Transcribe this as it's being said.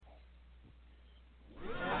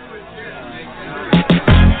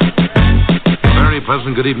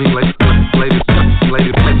pleasant good evening,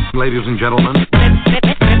 ladies and gentlemen.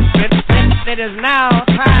 It is now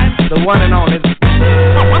time, the one and only.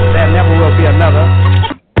 There never will be another.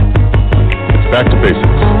 It's back to basics.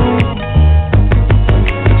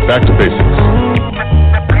 It's back to basics.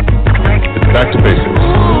 It's back to basics.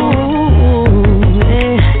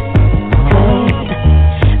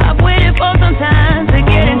 I've waited for some time to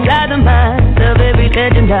get inside the mind of every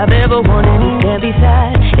legend I've ever wanted to stand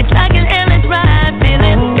beside. It's like an endless ride,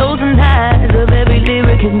 feeling lows and highs of every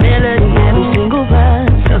lyric and melody, every single rhyme.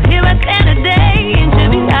 So here I stand today, and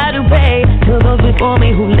tribute I do pay to those before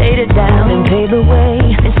me who laid it down and paved the way.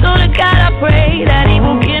 And so to God I pray that He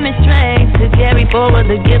will give me strength to carry forward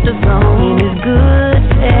the gift of song in His good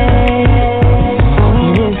faith.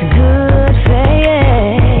 In His good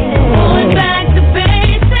faith. Going back to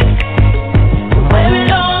basics, where it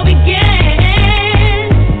all began.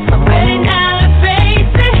 I'm ready now to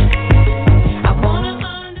face it. I wanna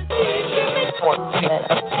understand. What do you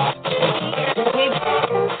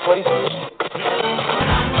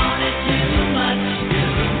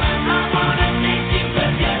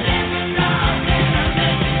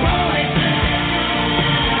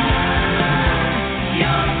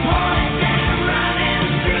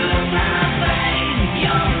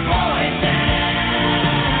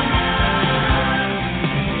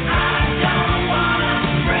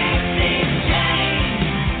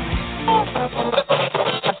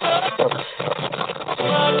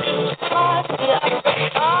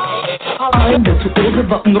I'm the total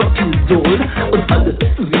of rock and roll und alle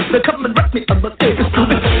Liebe kann man rock me aber es ist so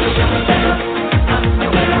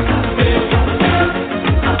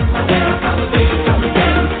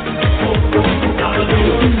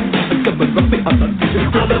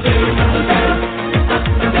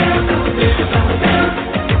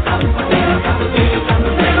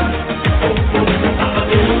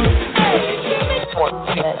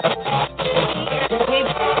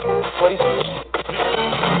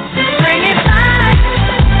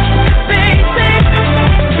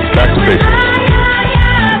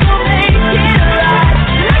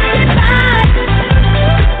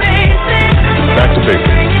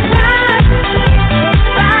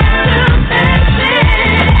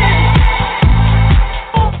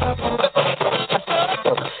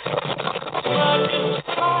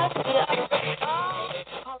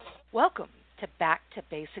Welcome to Back to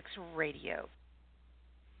Basics Radio.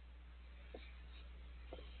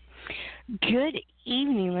 Good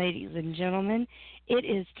evening, ladies and gentlemen. It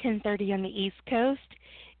is 10:30 on the East Coast.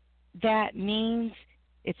 That means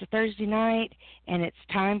it's a Thursday night, and it's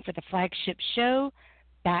time for the flagship show,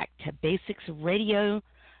 Back to Basics Radio,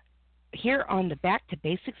 here on the Back to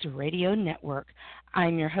Basics Radio Network.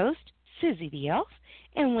 I'm your host, Susie the Elf,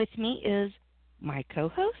 and with me is my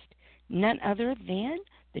co-host, none other than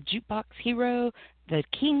the jukebox hero, the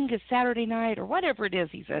king of Saturday night, or whatever it is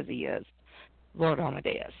he says he is, Lord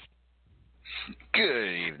Amadeus. Good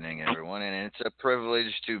evening, everyone, and it's a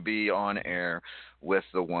privilege to be on air with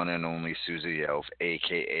the one and only Susie Elf,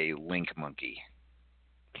 a.k.a. Link Monkey.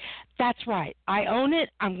 That's right. I own it.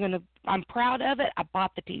 I'm proud of it. I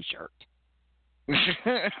bought the T-shirt.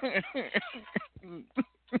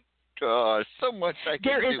 Gosh, so much I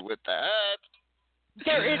can do with that.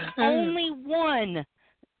 There is only one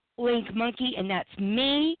Link Monkey, and that's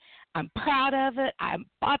me. I'm proud of it. I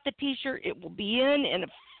bought the T-shirt. It will be in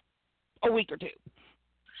a week or two.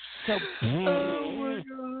 So, oh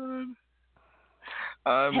my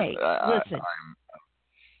God. Hey, listen.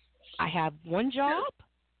 I have one job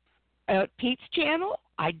at Pete's channel.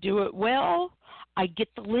 I do it well. I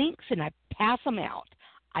get the links and I pass them out.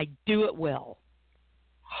 I do it well.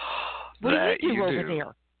 What do you do over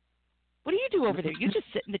there? What do you do over there? You just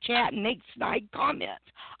sit in the chat and make snide comments.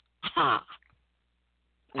 Ha!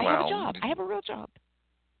 I have a job. I have a real job.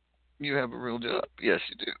 You have a real job. Yes,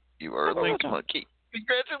 you do. You are a Link Monkey.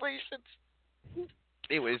 Congratulations.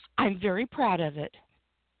 Anyways. I'm very proud of it.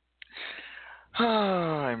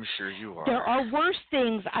 I'm sure you are. There are worse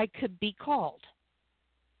things I could be called.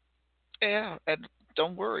 Yeah, and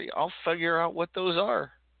don't worry. I'll figure out what those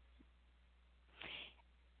are.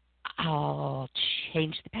 I'll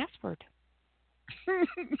change the password.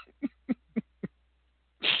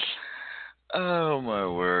 Oh, my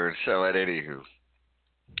word. So, at anywho,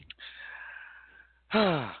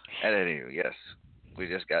 yes, we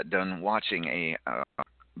just got done watching a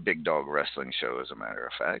Big Dog Wrestling show, as a matter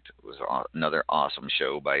of fact. It was another awesome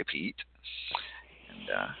show by Pete. And,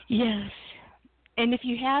 yes. And if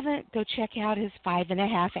you haven't, go check out his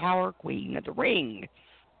 5.5-hour Queen of the Ring.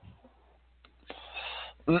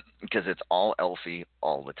 Because it's all Elfie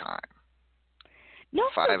all the time. No,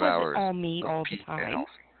 5 hours. All me all the time.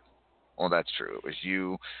 Well, that's true. It was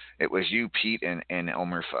you. It was you, Pete, and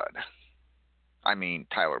Elmer Fudd. I mean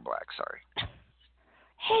Tyler Black. Sorry.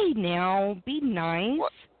 Hey, now, be nice.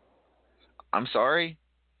 What? I'm sorry.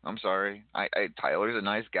 Tyler's a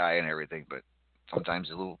nice guy and everything, but sometimes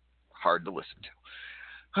a little hard to listen to.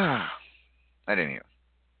 I didn't hear.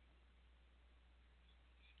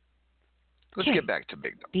 Let's Okay. get back to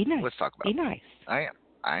Big Dog. Be nice. Let's talk about Be it. nice. I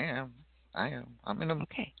am. I'm in a.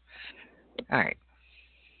 Okay. All right.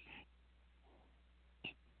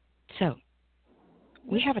 So,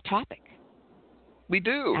 we have a topic. We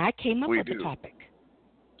do. I came up We with do. the topic.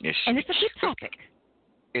 Yes, And it's a good topic.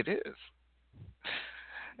 It is.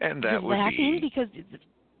 And that You're would laughing be. because.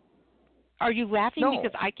 Are you laughing No.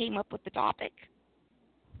 because I came up with the topic?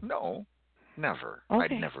 No, never.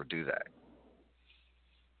 Okay. I'd never do that.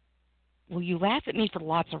 Well, you laugh at me for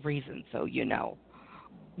lots of reasons, so you know.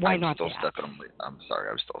 Why I'm not still that? stuck on. I'm sorry.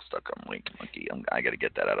 I'm still stuck on Link Monkey. I got to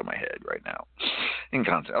get that out of my head right now. In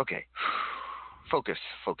concept. Okay. Focus.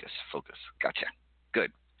 Gotcha.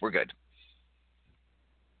 Good. We're good.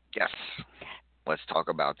 Yes. Let's talk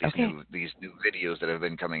about these new videos that have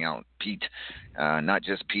been coming out. Pete, not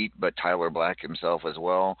just Pete, but Tyler Black himself as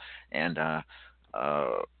well, and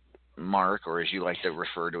Mark, or as you like to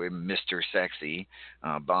refer to him, Mr. Sexy,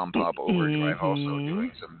 Bomb Pop Overdrive,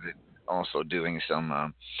 also doing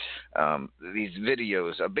some these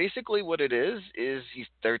videos. Basically, what it is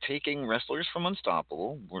they're taking wrestlers from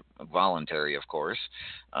Unstoppable, voluntary, of course,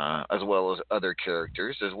 as well as other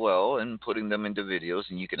characters as well, and putting them into videos,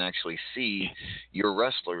 and you can actually see your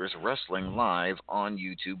wrestlers wrestling live on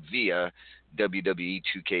YouTube via WWE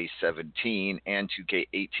 2K17 and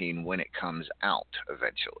 2K18 when it comes out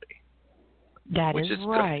eventually. That is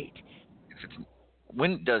right.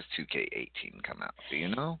 When does 2K18 come out? Do you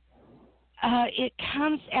know? It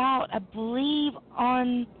comes out, I believe,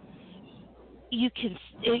 on. You can,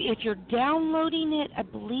 if you're downloading it, I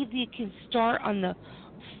believe you can start on the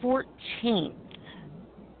 14th.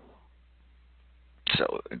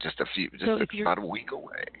 So just about a week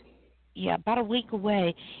away. Yeah, about a week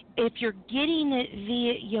away. If you're getting it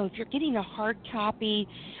via, if you're getting a hard copy,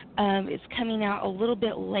 it's coming out a little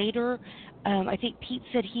bit later. I think Pete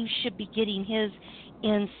said he should be getting his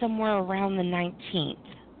in somewhere around the 19th.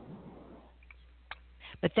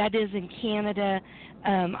 But that is in Canada.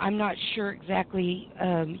 I'm not sure exactly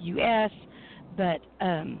U.S., but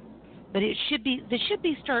it should be.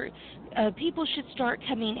 People should start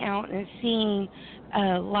coming out and seeing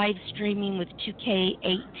live streaming with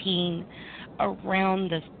 2K18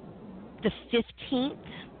 around the 15th.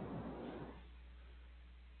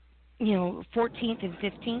 14th and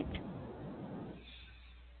 15th.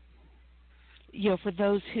 For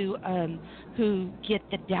those who get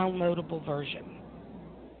the downloadable version.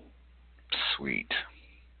 Sweet.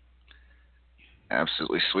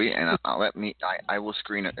 Absolutely sweet. And I will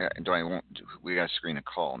screen it. We got to screen a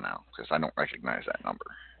call now because I don't recognize that number.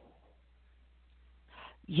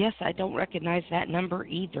 Yes, I don't recognize that number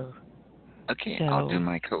either. Okay, so, I'll do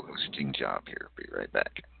my co-hosting job here. Be right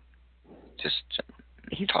back. Just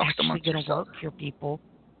he's talk actually amongst going to yourself. work here, people.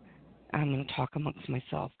 I'm going to talk amongst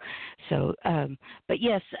myself. So, but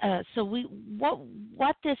yes. So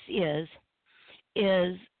what this is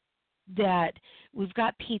that we've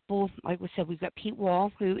got people, like we said, we've got Pete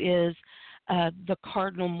Wall, who is the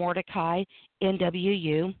Cardinal Mordecai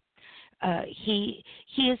NWU. He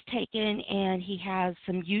is taken and he has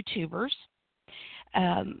some YouTubers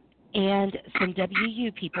and some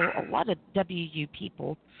WU people, a lot of WU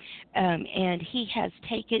people, and he has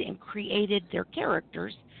taken and created their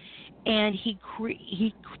characters, and he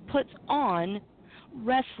puts on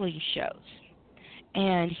wrestling shows,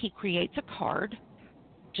 and he creates a card,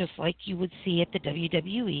 just like you would see at the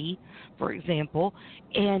WWE, for example,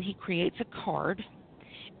 and he creates a card,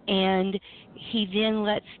 and he then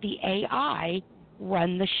lets the AI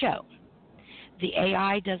run the show. The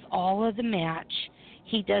AI does all of the match.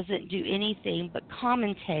 He doesn't do anything but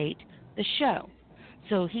commentate the show.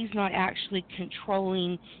 So he's not actually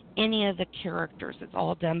controlling any of the characters. It's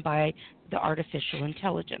all done by the artificial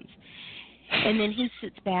intelligence. And then he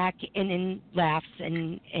sits back and then laughs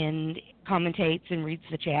and commentates and reads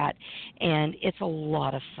the chat, and it's a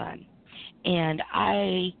lot of fun. And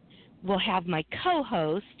I will have my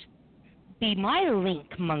co-host be my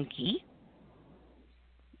Link Monkey.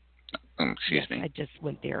 Excuse me. I just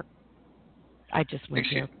went there.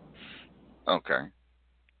 Okay.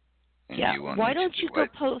 And yeah. Why don't you go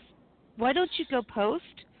what? post? Why don't you go post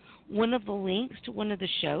one of the links to one of the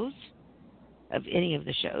shows, of any of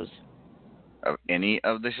the shows? Of any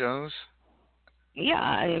of the shows?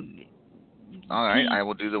 Yeah. All right. I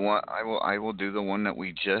will do the one. I will do the one that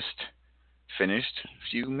we just finished a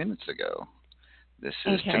few minutes ago. This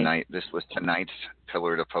is Okay. tonight. This was tonight's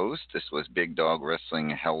Pillar to Post. This was Big Dog Wrestling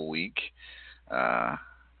Hell Week, I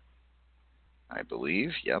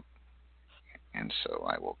believe. Yep. And so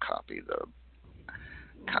I will copy the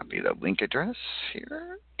link address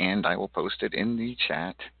here, and I will post it in the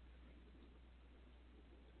chat.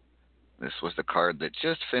 This was the card that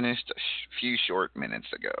just finished a few short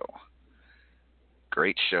minutes ago.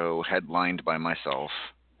 Great show, headlined by myself.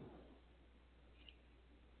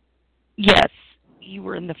 Yes, you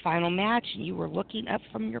were in the final match, and you were looking up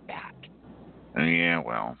from your back. Yeah,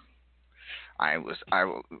 well,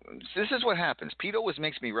 this is what happens. Pete always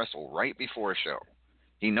makes me wrestle right before a show.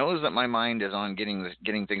 He knows that my mind is on getting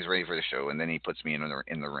things ready for the show, and then he puts me in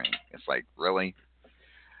the ring. It's like, really?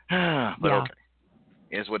 But Yeah. okay,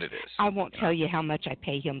 it is what it is. I won't tell you how much I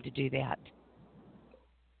pay him to do that.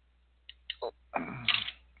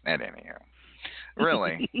 At anyhow,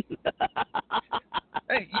 really.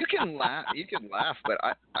 Hey, you can laugh, but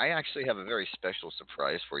I actually have a very special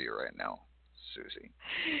surprise for you right now, Susie.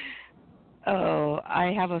 Oh,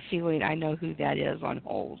 I have a feeling I know who that is on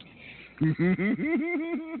hold. We're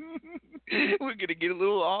gonna get a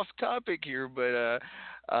little off topic here, but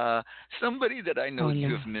somebody that I know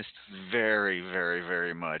you have missed very, very,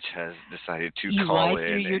 very much has decided to call lie in.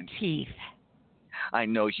 through your teeth. I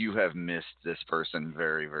know you have missed this person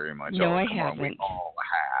very, very much. No, I come haven't. On,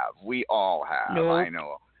 we all have. Nope. I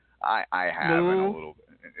know. I have in a little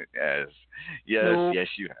bit. Yes,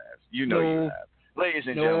 you have. You know you have. Ladies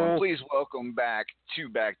and gentlemen, please welcome back to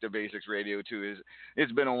Basics Radio 2.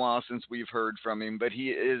 It's been a while since we've heard from him, but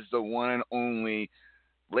he is the one and only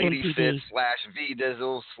Lady Fit /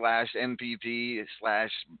 V-Dizzle / MPP /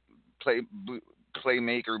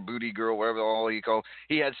 Playmaker, Booty Girl, whatever all he called.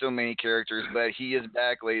 He had so many characters, but he is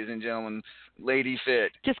back, ladies and gentlemen. Lady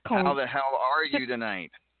Fit. How the hell are you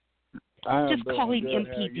tonight? Just call him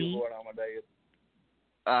MPD.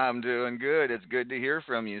 I'm doing good. It's good to hear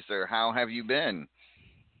from you, sir. How have you been?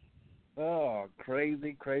 Oh,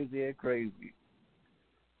 crazy.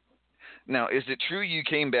 Now, is it true you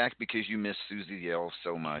came back because you missed Susie Yell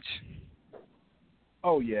so much?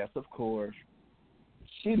 Oh, yes, of course.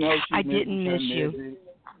 She knows she I didn't miss you.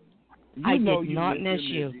 I did not miss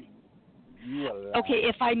you. Okay,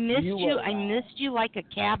 if I missed you, I missed you like a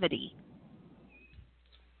cavity.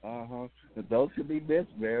 Uh-huh. Those could be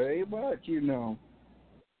missed very much, you know.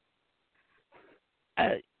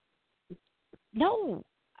 No,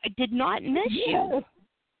 I did not miss you.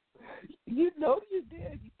 You know you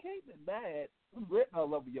did. You came in mad. It's written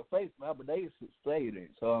all over your face, man, but they used to say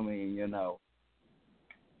it. So, I mean, you know.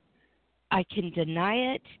 I can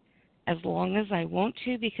deny it as long as I want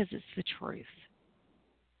to because it's the truth.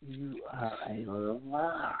 You are a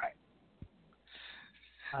liar.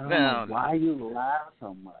 I don't know why you lie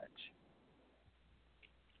so much.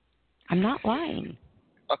 I'm not lying.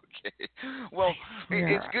 Okay. Well,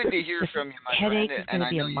 it's good to hear from you, my friend. Headache is going to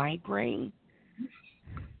be a migraine.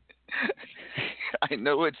 I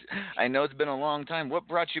know it's been a long time. What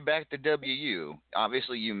brought you back to WU?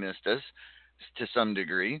 Obviously, you missed us to some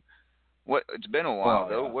degree. It's been a while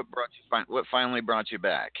though. What finally brought you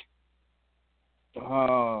back?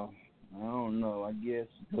 I don't know. I guess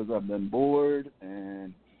because I've been bored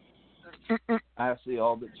and I see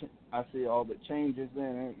all the changes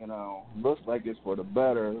in it. You know, looks like it's for the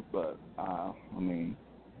better, but I mean,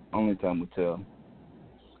 only time will tell.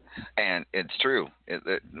 And it's true.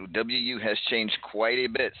 WU has changed quite a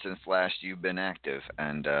bit since last you've been active,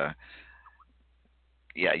 and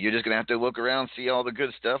yeah, you're just gonna have to look around, see all the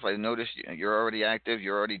good stuff. I noticed you're already active.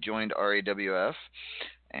 You're already joined RAWF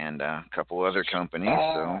and a couple other companies.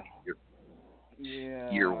 So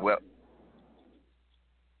you're well.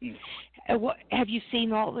 Have you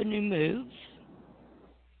seen all the new moves?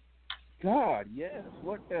 God, yes.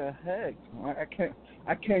 What the heck?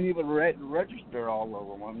 I can't even register all of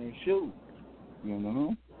them. I mean, shoot. You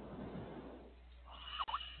know.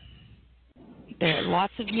 There are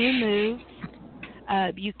lots of new moves.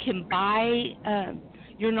 You can buy.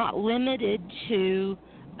 You're not limited to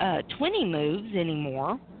 20 moves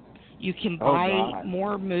anymore. You can buy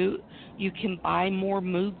more move. You can buy more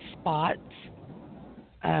move spots.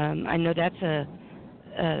 I know that's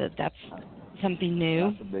something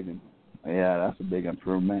new. That's a big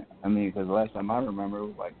improvement. I mean, because last time I remember it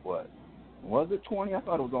was like what? Was it 20? I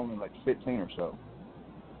thought it was only like 15 or so.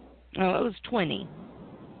 Oh, it was 20.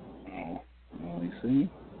 Oh, well, you see,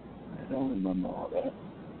 I don't remember all that.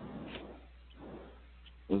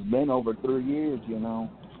 It's been over 3 years, you know.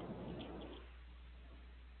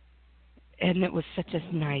 And it was such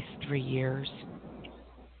a nice 3 years.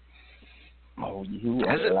 Oh, you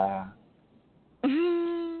are a lie.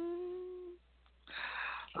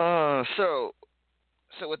 So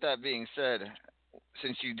with that being said,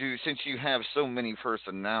 since you have so many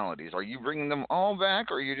personalities, are you bringing them all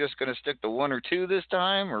back, or are you just going to stick to one or two this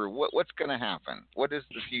time, or what's going to happen? What is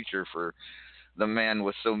the future for the man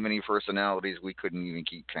with so many personalities we couldn't even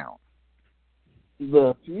keep count?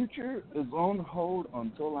 The future is on hold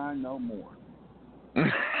until I know more.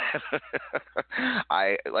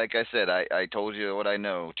 I told you what I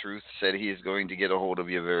know. Truth said he is going to get a hold of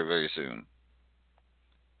you very, very soon.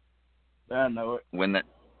 I know it.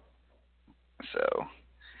 So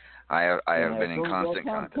I have been in constant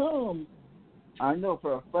contact. I know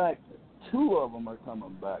for a fact that 2 of them are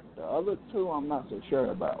coming back. The other 2 I'm not so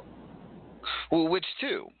sure about. Well, which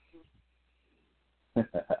 2? I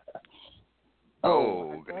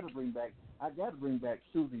gotta bring back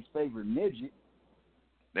Susie's favorite midget.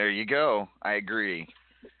 There you go. I agree.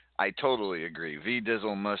 I totally agree. V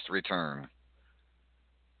Dizzle must return.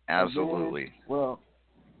 Absolutely.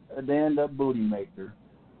 Then the booty maker.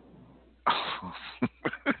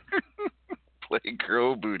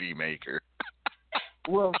 Playgirl booty maker.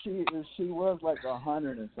 Well, she was like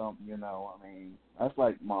 100 and something. I mean, that's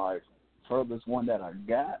like my furthest one that I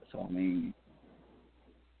got. So I mean,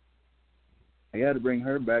 I got to bring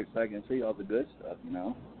her back so I can see all the good stuff.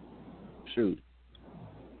 Shoot.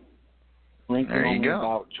 Lincoln there you only go.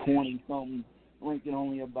 About 20 something. Lincoln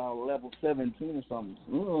only about level 17 or something.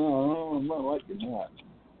 I'm not liking that.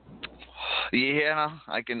 Yeah,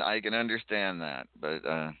 I can understand that, but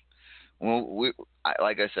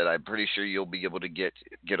like I said, I'm pretty sure you'll be able to get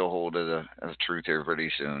a hold of Truth here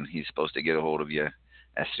pretty soon. He's supposed to get a hold of you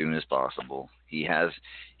as soon as possible. He has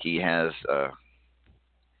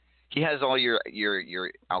all your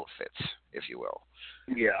outfits, if you will.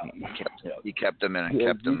 Yeah. He kept them in and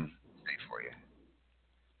kept them safe for you.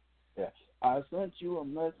 Yeah. I sent you a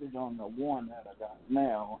message on the one that I got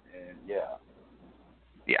now, and yeah.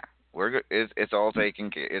 Yeah, we're good. It's all taken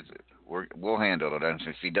care. We'll handle it. And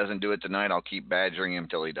if he doesn't do it tonight, I'll keep badgering him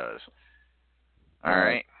till he does. All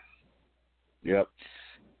right. Yep.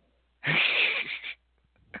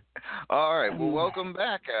 All right. Well, welcome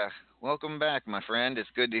back. Welcome back, my friend. It's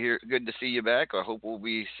good to see you back. I hope we'll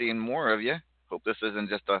be seeing more of you. Hope this isn't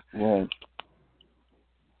just a. Well,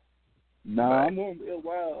 no, I'm gonna be a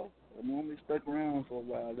while. I'm gonna be stuck around for a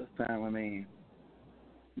while this time. I mean,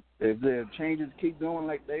 if the changes keep going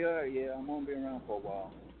like they are, yeah, I'm gonna be around for a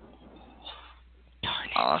while.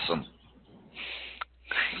 Awesome.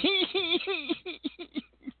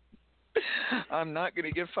 I'm not going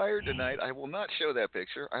to get fired tonight. I will not show that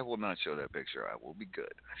picture. I will be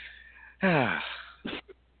good. Yeah.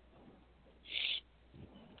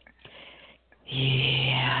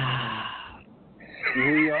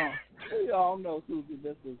 We all know, Susie,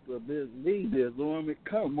 this is the business. Woman,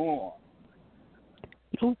 come on.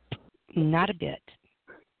 Nope, not a bit.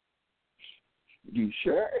 You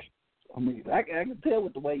sure? I mean, I can tell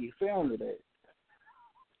with the way you sounded it.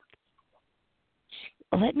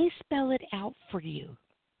 Let me spell it out for you.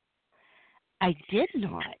 I did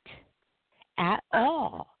not at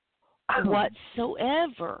all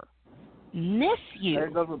whatsoever miss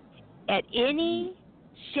you at any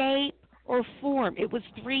shape or form. It was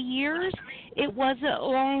 3 years. It wasn't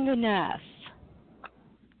long enough.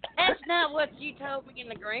 That's not what you told me in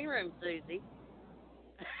the green room, Susie.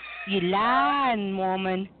 You lying,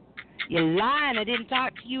 woman. You lying. I didn't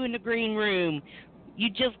talk to you in the green room. You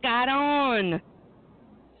just got on.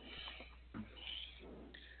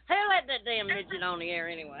 Who let that damn midget on the air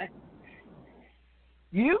anyway?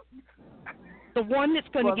 You? The one that's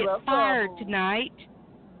going to get fired tonight.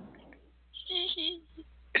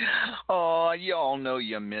 Oh, you all know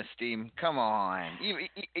you missed him. Come on.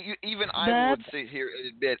 Even I would sit here and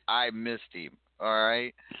admit I missed him. All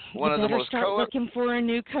right? One of the most start looking for a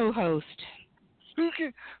new co-host. Who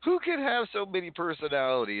could have so many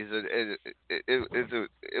personalities? It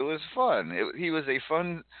was fun. He was a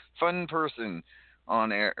fun person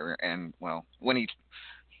on air, and well, when he,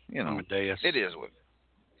 Amadeus. It is what.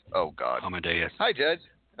 Oh God. Amadeus. Hi, Judge.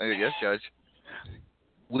 Yes, Judge.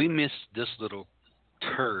 We miss this little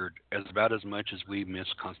turd about as much as we miss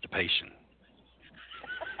constipation.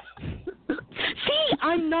 See,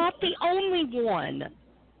 I'm not the only one.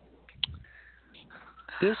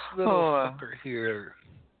 This little fucker here.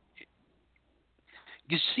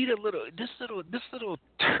 You see this little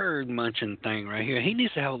turd munching thing right here? He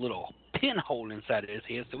needs to have a little pinhole inside of his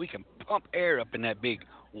head so we can pump air up in that big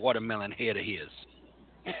watermelon head of his.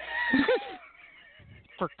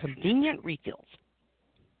 For convenient refills.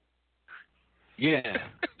 Yeah,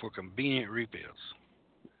 for convenient refills.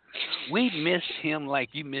 We miss him like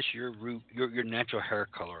you miss your natural hair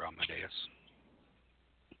color, Amadeus.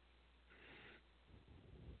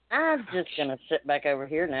 I'm just gonna sit back over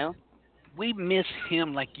here now. We miss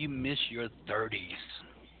him like you miss your 30s.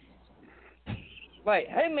 Wait,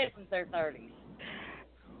 who misses their 30s?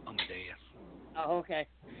 Amadeus. Oh, okay.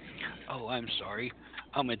 Oh, I'm sorry.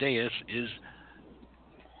 Amadeus is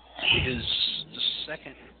the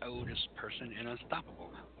second oldest person in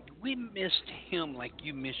Unstoppable. We missed him like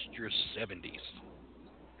you missed your 70s.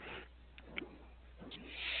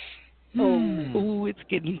 Oh, it's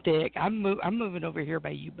getting thick. I'm moving over here by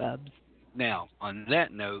you, Bubs. Now, on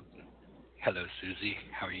that note, hello, Susie.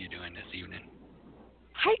 How are you doing this evening?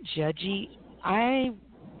 Hi, Judgy. I'm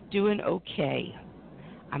doing okay.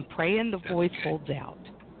 I'm praying the voice holds out.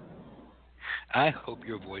 I hope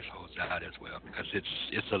your voice holds out as well, because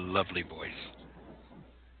it's a lovely voice.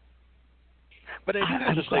 But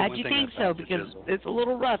I'm glad you think so, because it's a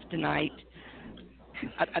little rough tonight.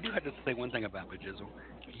 I do have to say one thing about Bajizzle.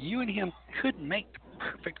 You and him could make the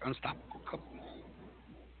perfect Unstoppable couple.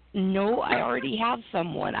 No, I already have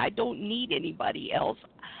someone. I don't need anybody else.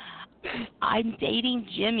 I'm dating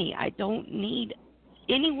Jimmy. I don't need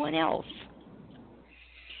anyone else.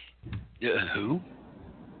 Who?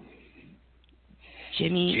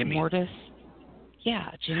 Jimmy Mortis. Yeah,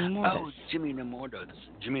 Jimmy Mortis. Oh, Jimmy the Mortis.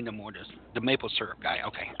 Jimmy the Mortis. The maple syrup guy.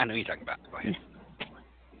 Okay, I know who you're talking about. Go ahead.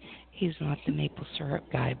 He's not the maple syrup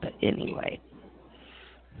guy, but anyway.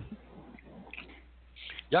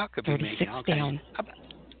 Y'all could be making all kinds.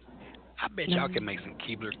 I bet y'all can make some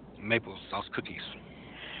Keebler maple sauce cookies.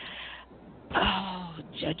 Oh,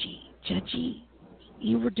 Judgy,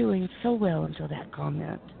 you were doing so well until that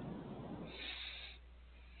comment.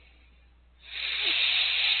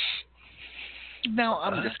 No,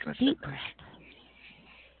 I'm just going to deep breath.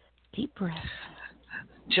 Deep breath.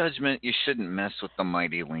 Judgment, you shouldn't mess with the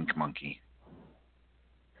mighty Link Monkey.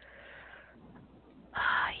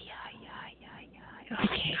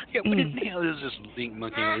 Okay. Yeah, what the hell is this Link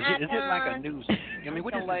Monkey? Is it like a news? I mean,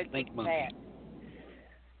 what is this Link Monkey?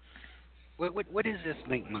 What is this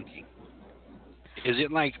Link Monkey? Is it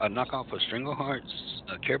like a knockoff of Strangleheart's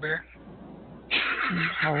Care Bear?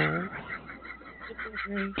 No.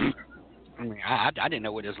 I mean, I didn't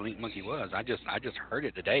know what this Link Monkey was. I just heard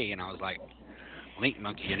it today, and I was like, Link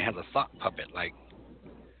Monkey, and it has a sock puppet, like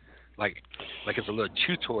it's a little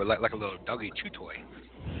chew toy, like a little doggy chew toy.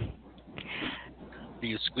 Do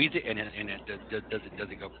you squeeze it and does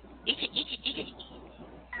it go?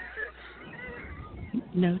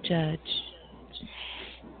 No, Judge.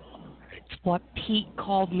 It's what Pete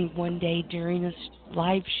called me one day during a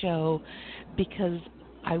live show, because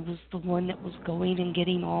I was the one that was going and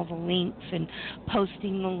getting all the links and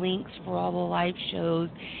posting the links for all the live shows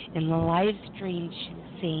and the live stream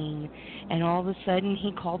scene, and all of a sudden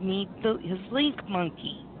he called me his Link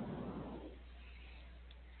Monkey.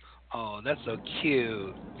 Oh, that's so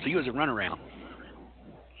cute. So you was a runaround.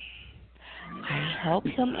 I help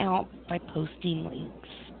him out by posting links.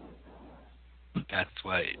 That's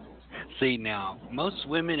what. See, now, most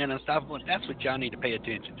women in Unstoppable, that's what y'all need to pay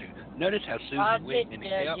attention to. Notice how Susie went and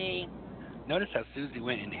helped. Notice how Susie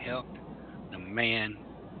went and helped the man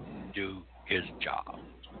do his job.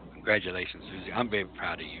 Congratulations, Susie. I'm very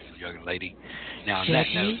proud of you, young lady. Now, on that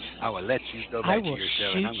note, I will let you go back to your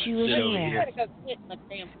show, and I'm going to sit over here. You better go sit in the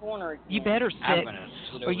damn corner again. You better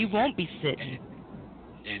sit, or you won't be sitting.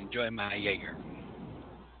 Enjoy my Jaeger.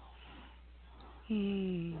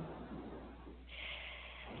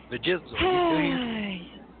 But just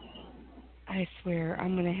I swear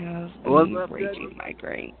I'm gonna have a raging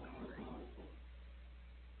migraine.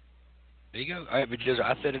 There you go. All right, but just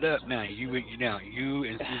I set it up now. You and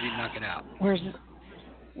Susie knock it out. Where's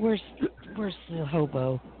the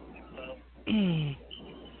hobo?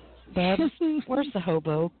 Bubs, where's the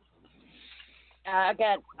hobo? I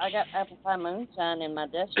got apple pie moonshine in my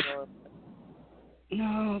desk drawer.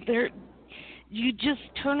 No, you just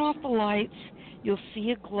turn off the lights. You'll see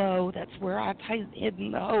a glow. That's where I've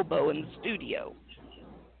hidden the hobo in the studio.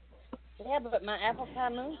 Yeah, but my apple pie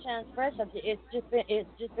moonshine's fresh. It's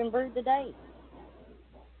just been brewed today.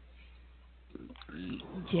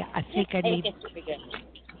 Yeah, I think I need.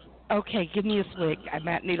 Okay, give me a swig. I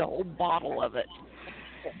might need a whole bottle of it.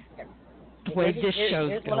 The way this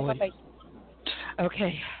show's going.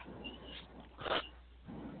 Okay.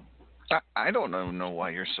 I don't know why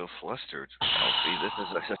you're so flustered, Elsie. This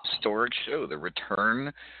is a historic show. The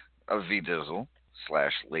return of V-Dizzle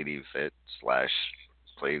 / Lady Fit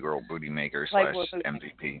 / Playgirl Booty Maker /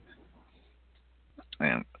 MVP.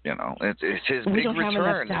 And, it's his big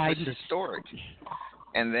return. This is historic.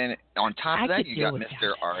 And then on top of that, you got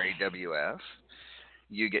Mr. RAWF.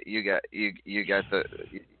 you got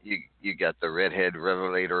the redhead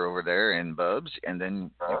revelator over there in Bubs, and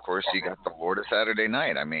then of course you got the Lord of Saturday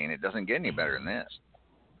Night. I mean, it doesn't get any better than this.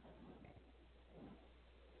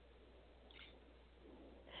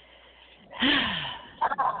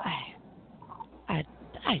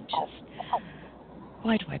 I just,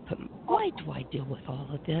 why do I deal with all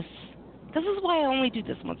of this? This is why I only do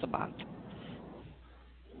this once a month.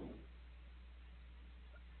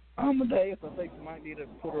 Amadeus, I think you might need to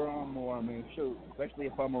put her on more. I mean, shoot, especially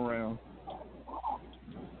if I'm around.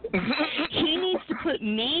 He needs to put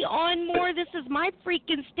me on more. This is my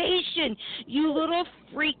freaking station, you little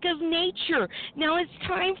freak of nature. Now it's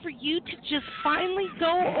time for you to just finally go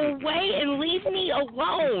away and leave me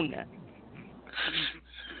alone.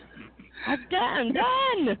 I'm done.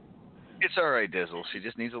 It's all right, Dizzle. She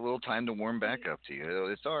just needs a little time to warm back up to you.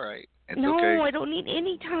 It's all right. It's no, okay. I don't need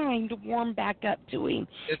any time to warm back up to him.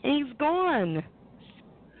 And he's gone.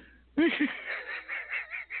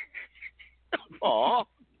 Aw.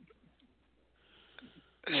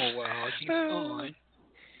 Oh, wow. He's gone.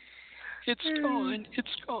 It's gone.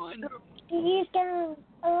 He's gone.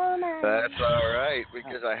 Oh, my. That's all right,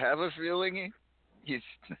 because I have a feeling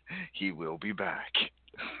he will be back.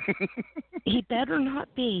 He better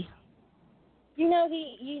not be. You know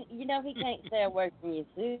he can't stay away from you,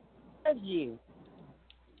 Sue. He loves you.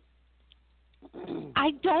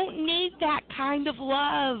 I don't need that kind of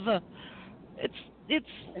love. It's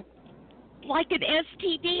like an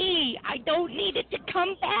STD. I don't need it to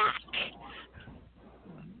come back.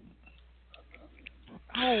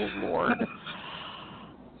 Oh Lord.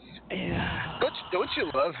 Yeah. Don't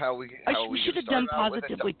you love how we should have done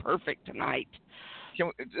Positively Perfect tonight.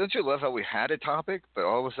 Don't you love how we had a topic, but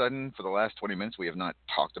all of a sudden, for the last 20 minutes, we have not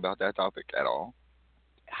talked about that topic at all?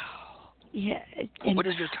 Yeah. What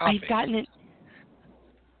is your topic? I've gotten it.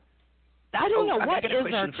 I don't know. What is our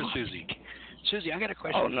question for Susie? Susie, I got a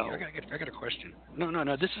question. Oh, no. I got a question.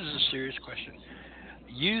 No. This is a serious question.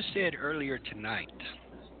 You said earlier tonight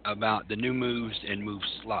about the new moves and move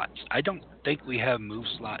slots. I don't think we have move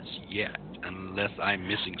slots yet, unless I'm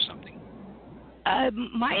missing something.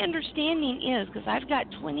 My understanding is, because I've got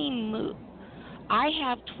 20 moves, I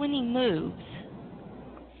have 20 moves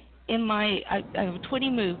in my, I have 20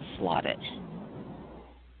 moves slotted.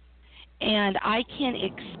 And I can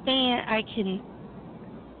expand,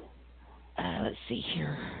 let's see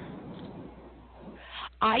here.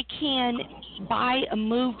 I can buy a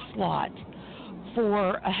move slot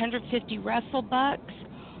for 150 wrestle bucks,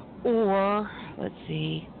 or, let's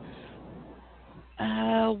see,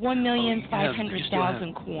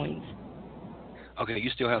 1,500,000 coins. Okay,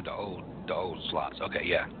 you still have the old slots. Okay,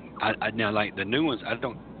 yeah. I now like the new ones. I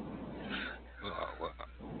don't.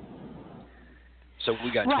 So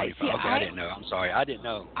we got 25. See, okay, I didn't know. I'm sorry. I didn't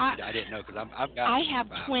know. I didn't know because I've got. I have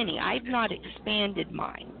 20. I've not expanded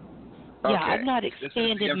mine. Okay. Yeah, I've not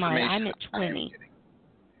expanded mine. I'm at 20.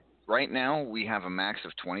 Right now, we have a max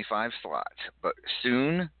of 25 slots, but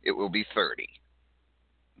soon it will be 30.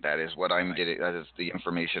 That is what I'm getting. That is the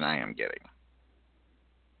information I am getting.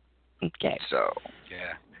 Okay. So.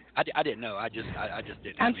 Yeah. I didn't know. I just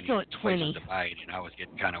didn't. I'm have still any at 20. To buy it, and I was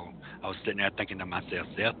getting I was sitting there thinking to myself,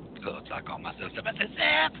 Seth, because I call myself Seth. I said,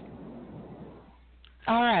 Seth.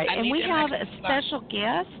 All right, and we have a special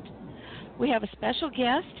guest. We have a special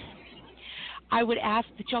guest. I would ask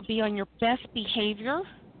that y'all be on your best behavior.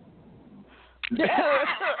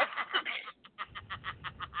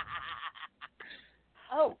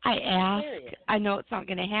 Oh, I ask. serious? I know it's not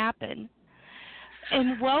going to happen.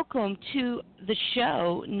 And welcome to the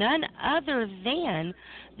show, none other than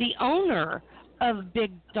the owner of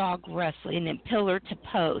Big Dog Wrestling and Pillar to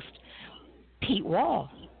Post, Pete Wall.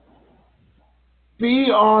 Be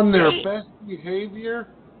on their best behavior?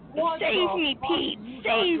 Save me, Pete.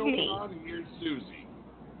 Save me. Here, Susie.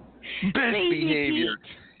 Best Save behavior.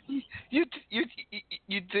 Me, You'd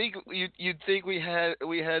think we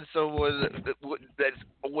had someone that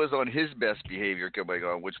was on his best behavior coming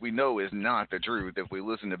on, which we know is not the truth if we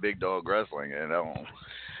listen to Big Dog Wrestling. You know,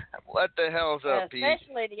 what the hell's up, Pete?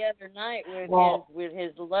 Especially the other night with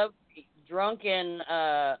his lovely drunken.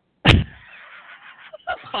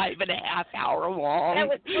 5.5 hour long. That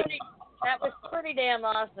was pretty damn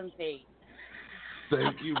awesome, Pete.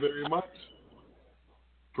 Thank you very much.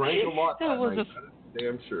 Drank a lot that was night,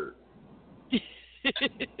 damn sure.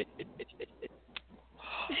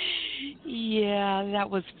 Yeah, that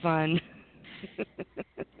was fun.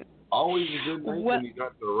 Always a good night when you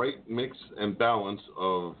got the right mix and balance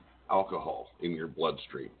of alcohol in your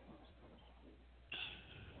bloodstream.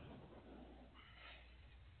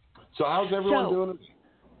 So how's everyone doing?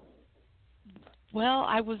 Well,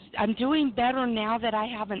 I'm doing better now that I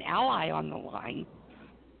have an ally on the line.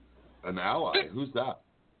 An ally? Who's that?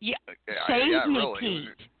 Yeah, save me, really.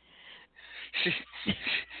 Pete.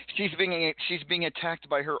 She's being attacked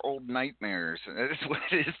by her old nightmares. That is what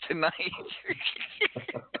it is tonight.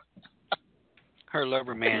 Her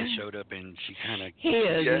lover man showed up and she kind of. He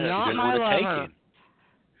is not my lover.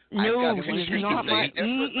 No, he's not my.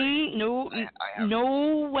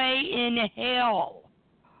 No way in hell.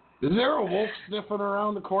 Is there a wolf sniffing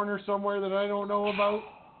around the corner somewhere that I don't know about?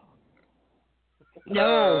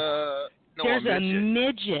 No. No, there's a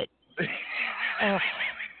midget.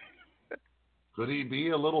 Could he be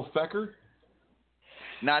a little fecker?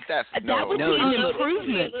 Not that. That would be an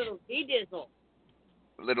improvement. Little V-dizzle.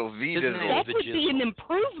 Little V-dizzle. That would be an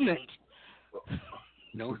improvement.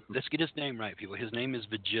 No, let's get his name right, people. His name is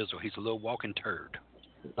Vajizzle. He's a little walking turd.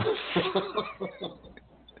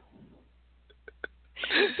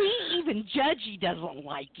 See, even Judgy doesn't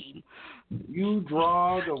like him. You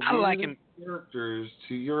draw the him. characters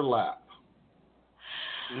to your lap.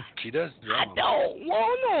 She does draw I don't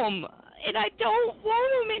want them, and I don't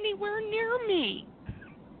want them anywhere near me.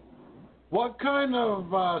 What kind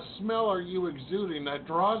of smell are you exuding that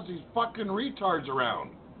draws these fucking retards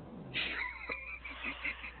around?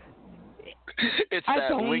 It's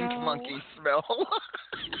that winged monkey smell.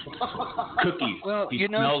 Cookies. Well, he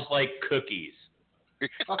smells like cookies.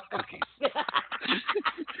 Cookies.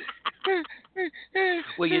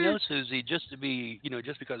 Well, Susie, just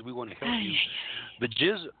because we want to help you,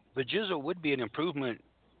 Vajizzle would be an improvement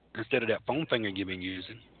instead of that foam finger you've been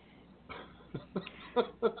using.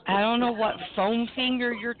 I don't know what foam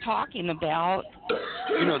finger you're talking about.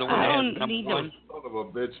 You know the one I that has need number one. Son of a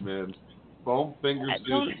bitch, man. Foam fingers. I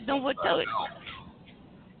don't know what those.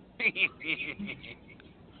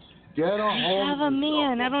 Get a I hold have a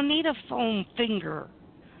man. I don't need a foam finger.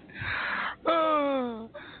 So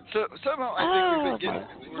somehow I think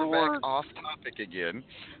we're back off topic again,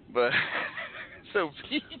 but so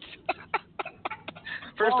Pete.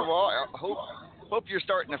 First of all, I hope you're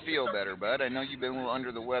starting to feel better, bud. I know you've been a little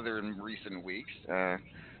under the weather in recent weeks, but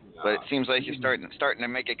it seems like you're starting to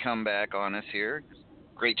make a comeback on us here.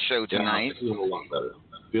 Great show tonight. Yeah,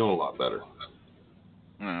 feeling a lot better.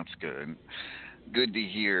 That's good. Good to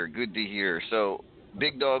hear. So,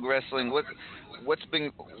 Big Dog Wrestling. What's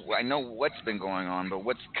been? I know what's been going on, but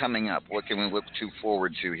what's coming up? What can we look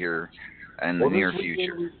forward to here in the near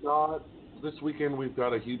future? This weekend we've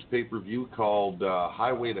got a huge pay-per-view called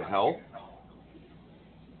Highway to Hell.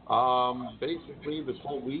 Basically, this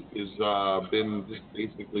whole week has been just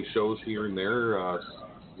basically shows here and there,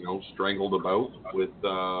 strangled about with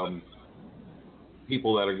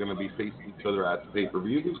people that are going to be facing each other at the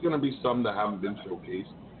pay-per-view. There's going to be some that haven't been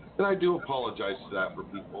showcased, and I do apologize for that for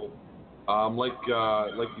people. Like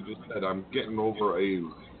you just said, I'm getting over a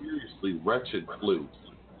seriously wretched flu,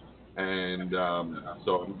 and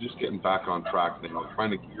so I'm just getting back on track now,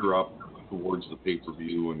 trying to gear up towards the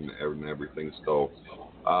pay-per-view and everything. So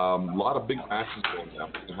a lot of big matches going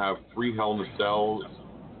on. We're going to have 3 Hell in a Cells,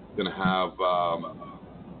 going to have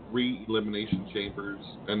 3 Elimination Chambers,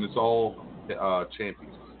 and it's all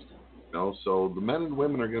champions. So the men and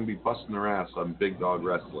women are going to be busting their ass on Big Dog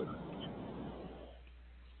Wrestling.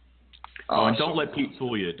 Oh, and don't let Pete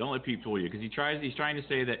fool you. Because he's trying to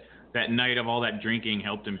say that night of all that drinking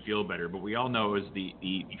helped him feel better, but we all know it was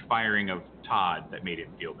the firing of Todd that made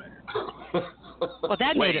him feel better. Well,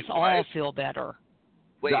 that made us all feel better.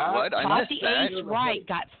 Wait, what? I Todd missed the that. Ace Wright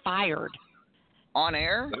got fired. On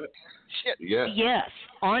air? Shit. Yes. Yes,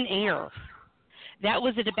 on air. That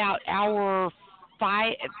was at about hour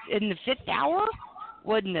 5 in the 5th hour,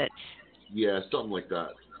 wasn't it? Yeah, something like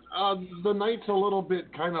that. The night's a little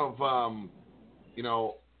bit kind of,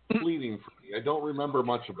 fleeting for me. I don't remember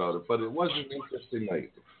much about it, but it was an interesting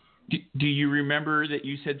night. Do you remember that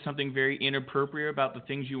you said something very inappropriate about the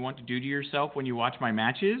things you want to do to yourself when you watch my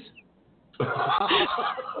matches?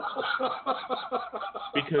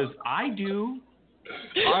 Because I do.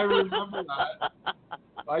 I remember that.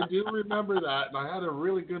 I do remember that, and I had a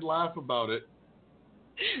really good laugh about it.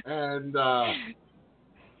 And,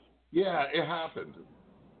 yeah, it happened.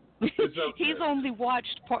 He's only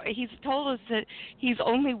watched part. He's told us that he's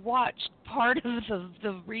only watched part of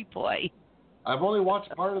the replay. I've only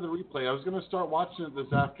watched part of the replay. I was going to start watching it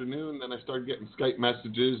this afternoon, then I started getting Skype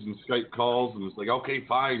messages and Skype calls, and it's like, okay,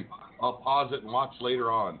 fine, I'll pause it and watch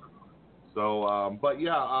later on. So, but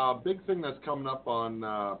yeah, big thing that's coming up on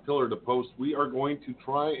Pillar to Post. We are going to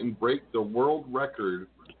try and break the world record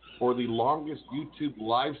for the longest YouTube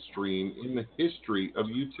live stream in the history of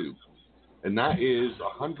YouTube. And that is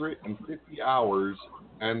 150 hours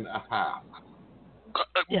and a half.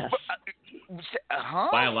 Yes.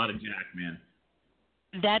 By a lot of jack, man.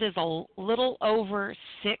 That is a little over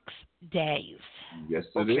 6 days. Yes,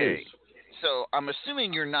 it is. So I'm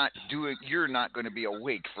assuming you're not going to be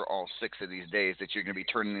awake for all 6 of these days. That you're going to be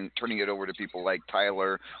turning it over to people like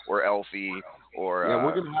Tyler or Elfie or. Yeah,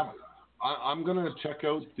 we're gonna have. I'm gonna check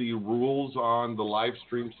out the rules on the live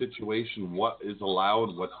stream situation. What is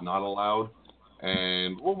allowed, what's not allowed,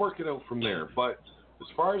 and we'll work it out from there. But as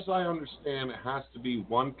far as I understand, it has to be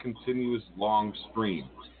one continuous long stream.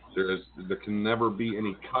 There can never be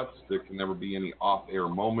any cuts. There can never be any off-air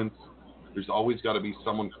moments. There's always got to be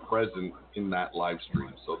someone present in that live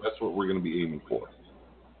stream. So that's what we're going to be aiming for.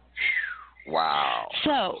 Wow.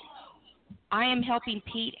 So I am helping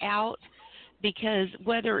Pete out because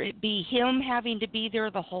whether it be him having to be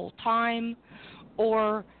there the whole time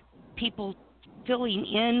or people filling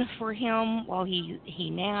in for him while he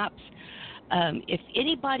naps, if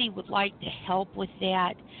anybody would like to help with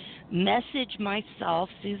that, message myself,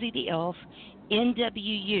 Susie the Elf,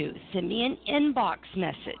 NWU. Send me an inbox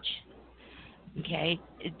message. Okay,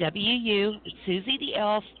 WU, Susie the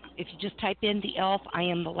Elf. If you just type in the Elf, I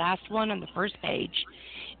am the last one on the first page,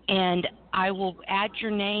 and I will add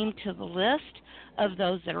your name to the list of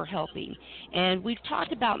those that are helping. And we've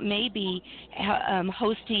talked about maybe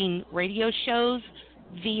hosting radio shows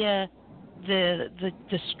via the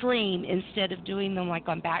stream instead of doing them like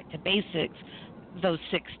on Back to Basics those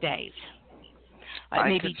 6 days.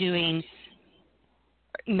 Maybe doing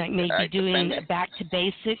Back to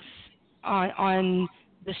Basics on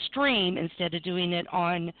the stream instead of doing it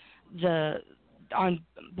on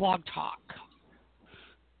Blog Talk.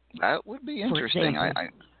 That would be interesting.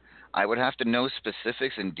 I would have to know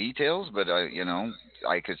specifics and details, but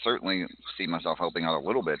I could certainly see myself helping out a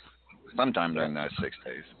little bit sometime during those 6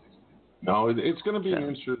 days. No, it's going to be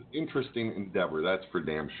an interesting endeavor. That's for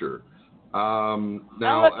damn sure. Now,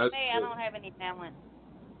 I don't have any talent.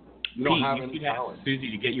 You don't have Pete, any you should have talent.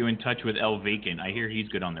 Susie to get you in touch with El Vacant. I hear he's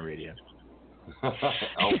good on the radio. I'm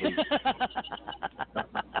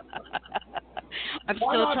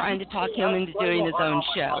still trying to talk him into doing his own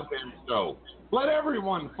show. Let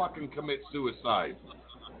everyone fucking commit suicide.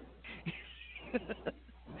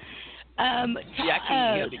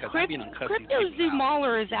 Crypto Zoo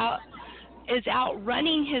Mahler is out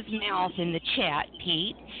running his mouth in the chat,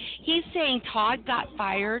 Pete. He's saying Todd got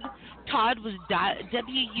fired. Todd was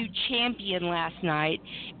WU champion last night.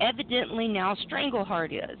 Evidently now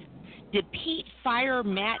Strangleheart is. Did Pete fire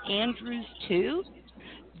Matt Andrews too?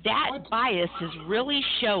 That bias is really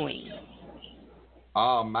showing.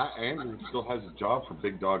 Matt Andrews still has a job for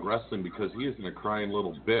Big Dog Wrestling because he isn't a crying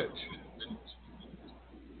little bitch.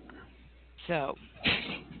 So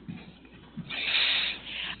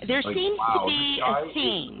there seems to be a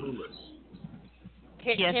theme.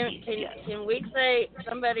 Can we say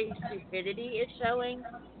somebody's stupidity is showing?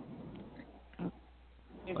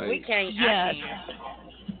 If we can't. Yes.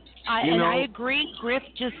 I agree. Griff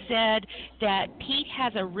just said that Pete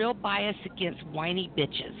has a real bias against whiny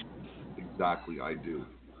bitches. Exactly, I do.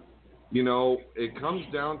 It comes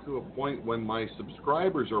down to a point when my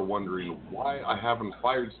subscribers are wondering why I haven't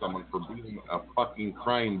fired someone for being a fucking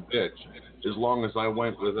crying bitch as long as I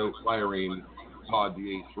went without firing Todd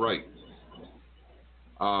the Eighth Right.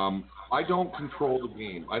 I don't control the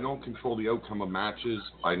game. I don't control the outcome of matches.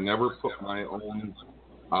 I never put my own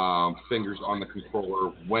fingers on the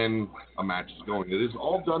controller when a match is going. It is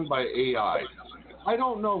all done by AI. I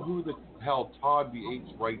don't know who the hell Todd the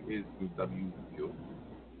Eighth Right is in WU.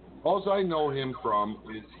 All I know him from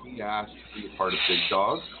is he asked to be a part of Big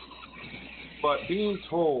Dog. But being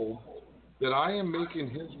told that I am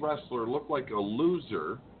making his wrestler look like a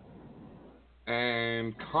loser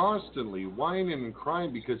and constantly whining and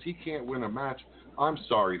crying because he can't win a match, I'm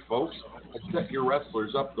sorry, folks. I set your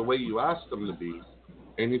wrestlers up the way you asked them to be.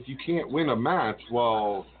 And if you can't win a match,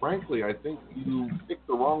 well, frankly, I think you picked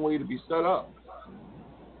the wrong way to be set up.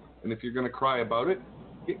 And if you're going to cry about it,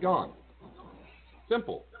 get gone.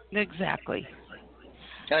 Simple. Exactly.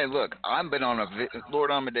 Hey, look, I've been on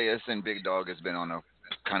Lord Amadeus and Big Dog has been on a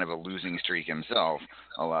kind of a losing streak himself.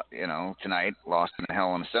 A lot, tonight lost in a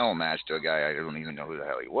Hell in a Cell match to a guy I don't even know who the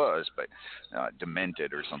hell he was, but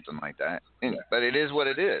Demented or something like that. But it is what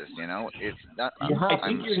it is, It's not. I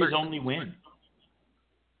think you're his only win.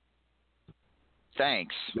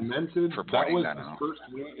 Thanks. Demented. For that was that his out. first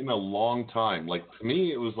win in a long time. Like, to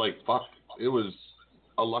me, it was like, fuck. It was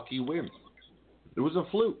a lucky win. It was a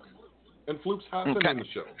fluke. And flukes happen in the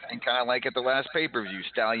show. And kind of like at the last pay-per-view,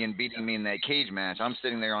 Stallion beating me in that cage match. I'm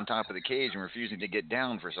sitting there on top of the cage and refusing to get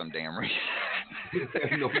down for some damn reason.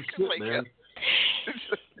 No shit, man.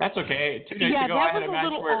 That's okay. 2 nights ago, I had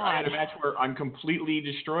a match where I'm completely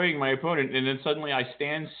destroying my opponent, and then suddenly I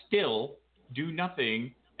stand still, do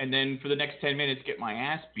nothing, and then for the next 10 minutes get my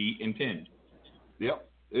ass beat and pinned. Yep.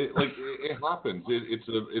 It happens.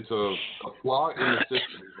 It's a flaw in the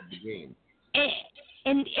system of the game.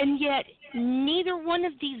 And yet, neither one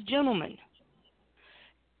of these gentlemen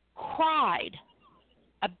cried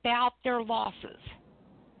about their losses.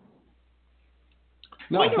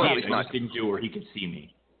 No, I just didn't do it where he could see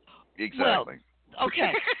me. Exactly. Well,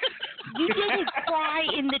 okay. You didn't cry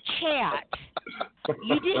in the chat.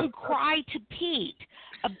 You didn't cry to Pete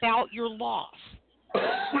about your loss.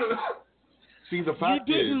 See, the fact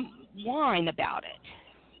you didn't whine about it.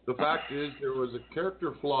 The fact is, there was a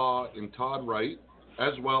character flaw in Todd Wright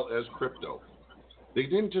as well as Crypto. They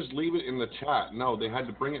didn't just leave it in the chat. No, they had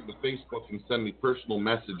to bring it to Facebook and send me personal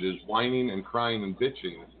messages, whining and crying and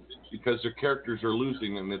bitching because their characters are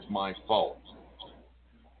losing and it's my fault.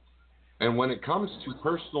 And when it comes to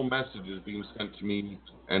personal messages being sent to me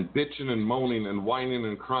and bitching and moaning and whining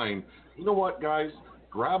and crying, you know what, guys?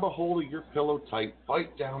 Grab a hold of your pillow tight,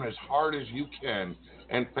 bite down as hard as you can,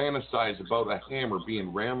 and fantasize about a hammer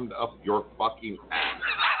being rammed up your fucking ass.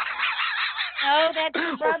 Oh, that's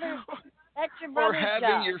your brother's. That's your brother's Or having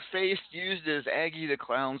job. your face used as Aggie the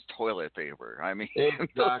Clown's toilet paper. I mean,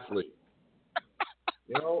 exactly.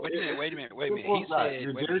 You know, wait a minute. He said,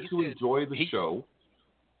 you're there to enjoy the show,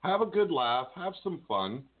 have a good laugh, have some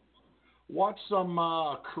fun, watch some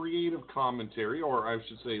creative commentary, or I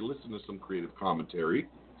should say, listen to some creative commentary,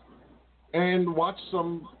 and watch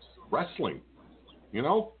some wrestling. You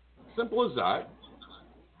know, simple as that.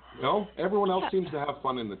 You know, everyone else seems to have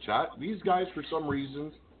fun in the chat. These guys, for some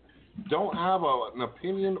reason, don't have an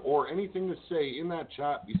opinion or anything to say in that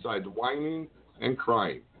chat besides whining and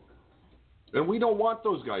crying. And we don't want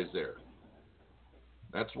those guys there.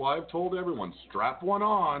 That's why I've told everyone, strap one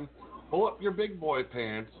on, pull up your big boy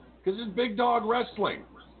pants, because it's big dog wrestling.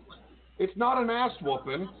 It's not an ass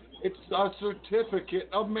whooping. It's a certificate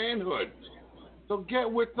of manhood. So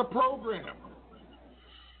get with the program.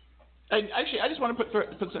 Actually, I just want to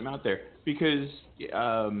put something out there because,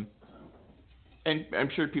 and I'm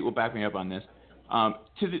sure Pete will back me up on this.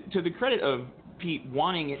 To the credit of Pete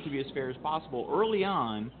wanting it to be as fair as possible, early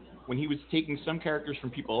on when he was taking some characters from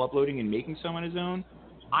people uploading and making some on his own,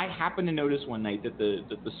 I happened to notice one night that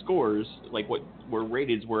the scores, like what were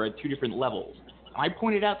rated, were at 2 different levels. I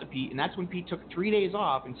pointed out to Pete, and that's when Pete took 3 days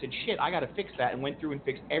off and said, "Shit, I got to fix that," and went through and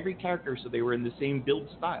fixed every character so they were in the same build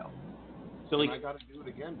style. So I got to do it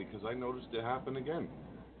again because I noticed it happen again.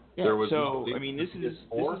 Yeah. This is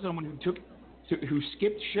someone who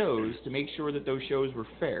skipped shows to make sure that those shows were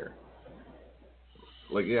fair.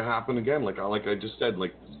 Like it happened again. Like I just said,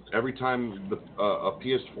 like every time a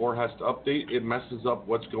PS4 has to update, it messes up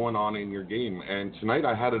what's going on in your game. And tonight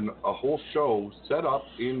I had a whole show set up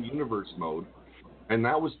in universe mode, and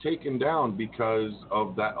that was taken down because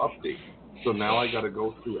of that update. So now I got to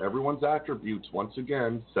go through everyone's attributes once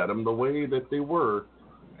again, set them the way that they were,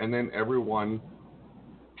 and then everyone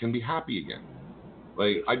can be happy again.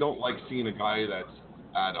 Like I don't like seeing a guy that's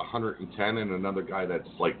at 110 and another guy that's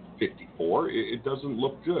like 54. It doesn't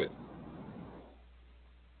look good.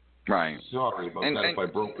 Right. Sorry about that if I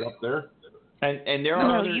broke up there. And there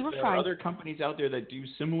are other companies out there that do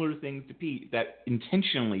similar things to Pete that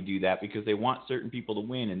intentionally do that because they want certain people to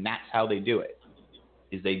win, and that's how they do it.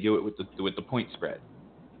 Is they do it with the point spread.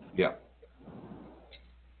 Yeah.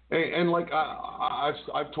 And like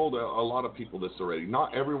I've told a lot of people this already.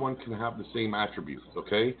 Not everyone can have the same attributes.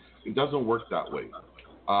 Okay, it doesn't work that way.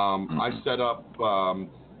 I set up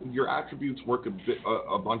your attributes work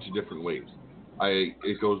a bunch of different ways.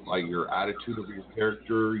 It goes by your attitude of your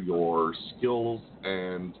character, your skills,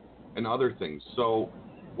 and other things. So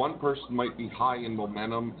one person might be high in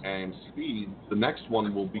momentum and speed. The next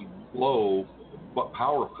one will be low but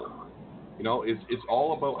powerful. You know, it's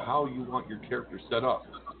all about how you want your character set up.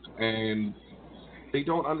 And they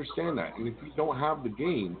don't understand that. And if you don't have the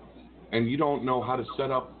game and you don't know how to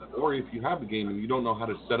set up, or if you have the game and you don't know how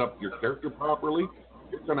to set up your character properly,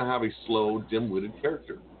 you're going to have a slow, dim-witted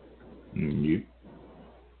character. Mm-hmm.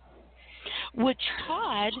 Which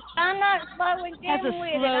Todd I'm not slow and has a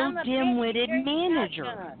slow, dim-witted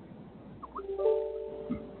manager.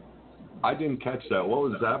 I didn't catch that. What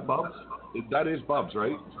was that, Bubs? That is Bubs,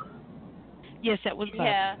 right? Yes, that was Bubs.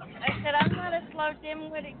 Yeah. I said, I'm not a slow,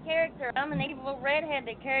 dim-witted character. I'm an evil redhead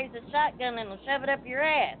that carries a shotgun and will shove it up your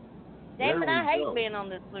ass. Damn it, I hate being on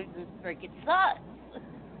this losing streak. It sucks.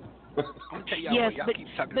 I'll tell y'all what, y'all keep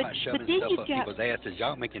talking about shoving stuff up people's asses.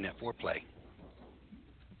 Y'all making that foreplay.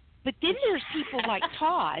 But then there's people like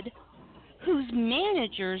Todd whose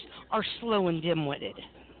managers are slow and dim-witted.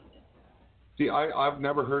 See, I've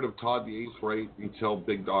never heard of Todd the Ace Wright until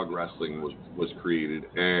Big Dog Wrestling was created.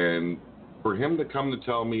 And for him to come to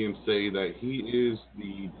tell me and say that he is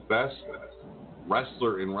the best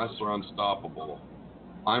wrestler in Wrestler Unstoppable,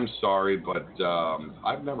 I'm sorry, but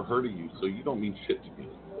I've never heard of you, so you don't mean shit to me.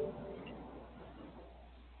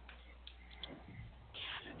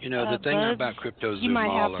 You know, the thing Buzz, about Cryptozoom you might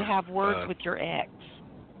have Mahler, to have words with your ex.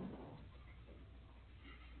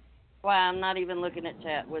 Why, I'm not even looking at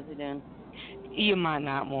chat. What's he doing? You might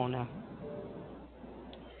not want to.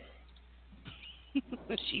 He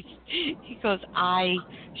goes,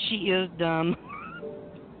 she is dumb.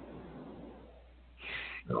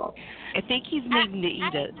 I think he's needing to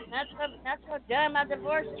eat it. That's so dumb. I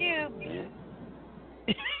divorced you.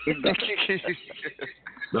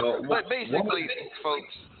 No, but basically,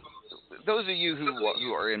 folks, those of you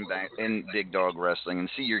who are in Big Dog Wrestling and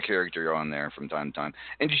see your character on there from time to time,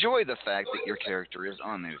 enjoy the fact that your character is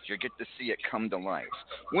on there. You get to see it come to life.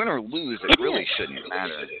 Win or lose, it really shouldn't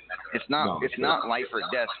matter. It's not life or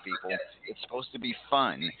death, people. It's supposed to be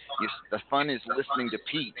fun. The fun is listening to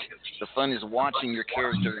Pete. The fun is watching your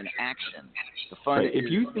character in action. The fun is...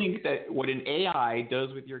 If you think that what an AI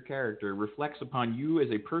does with your character reflects upon you as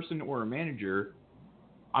a person or a manager,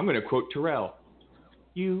 I'm going to quote Terrell.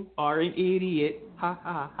 You are an idiot. Ha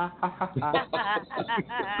ha ha ha ha.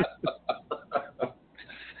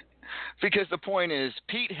 Because the point is,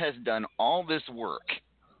 Pete has done all this work.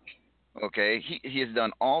 Okay, he has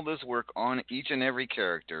done all this work on each and every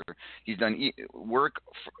character. He's done work.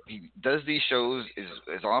 He does these shows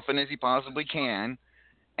as often as he possibly can,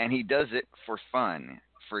 and he does it for fun,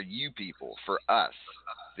 for you people, for us,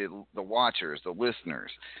 the watchers, the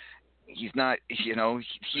listeners. He's not, he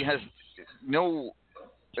has no,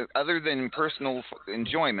 other than personal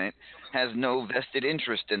enjoyment, has no vested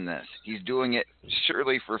interest in this. He's doing it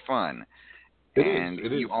surely for fun. And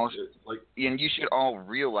you should all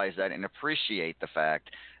realize that and appreciate the fact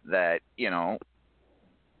that,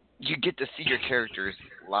 you get to see your characters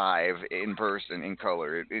live in person, in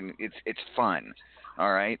color. It's fun.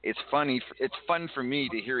 All right, it's funny. It's fun for me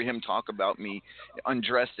to hear him talk about me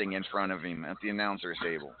undressing in front of him at the announcer's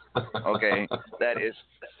table. Okay, that is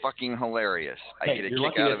fucking hilarious. I get a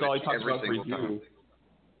kick out of it every single time.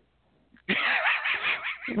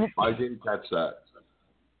 I didn't catch that.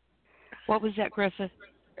 What was that, Griffith?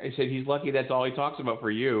 I said he's lucky that's all he talks about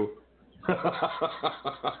for you. I'm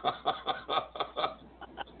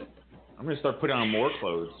going to start putting on more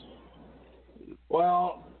clothes.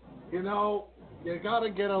 Well, you got to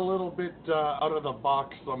get a little bit out of the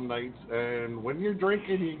box some nights, and when you're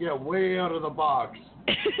drinking, you get way out of the box.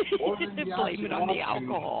 Blame it on the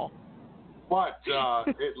alcohol. But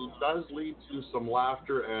it does lead to some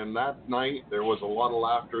laughter, and that night there was a lot of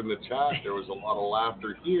laughter in the chat. There was a lot of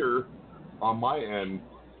laughter here on my end.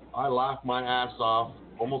 I laughed my ass off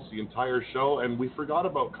almost the entire show, and we forgot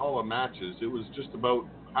about calling matches. It was just about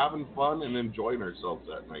having fun and enjoying ourselves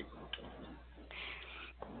that night.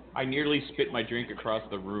 I nearly spit my drink across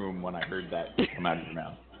the room when I heard that come out of your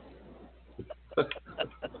mouth.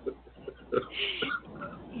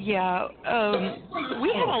 Yeah, we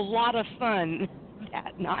had a lot of fun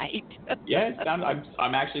that night. Yes,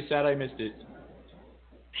 I'm actually sad I missed it.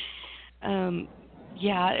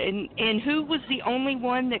 Yeah, and who was the only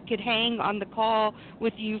one that could hang on the call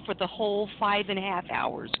with you for the whole 5.5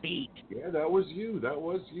 hours, Pete? Yeah, that was you. That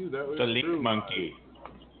was the Link Monkey.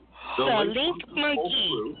 The Link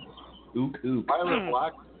Monkey. Ook, ook. Tyler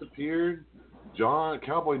Black disappeared.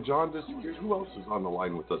 Cowboy John disappeared. Who else was on the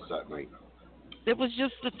line with us that night? It was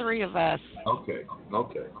just the three of us. Okay.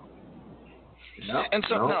 Yeah, and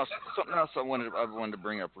something else I wanted to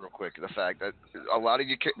bring up real quick: the fact that a lot of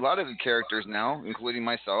the characters now, including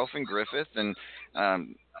myself and Griffith, and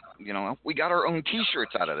we got our own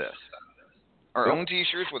T-shirts out of this. Our own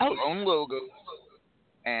T-shirts with our own logos.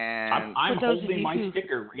 And I'm holding my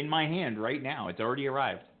sticker in my hand right now. It's already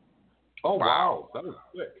arrived. Oh wow, that was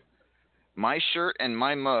quick. My shirt and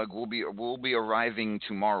my mug will be arriving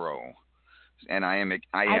tomorrow, and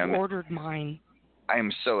I've ordered mine. I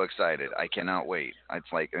am so excited. I cannot wait. It's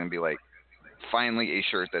going to be like finally a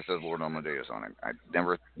shirt that says Lord Amadeus on it. I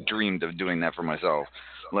never dreamed of doing that for myself,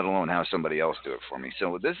 let alone have somebody else do it for me.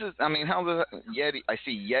 So this is, how the Yeti? I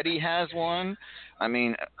see Yeti has one.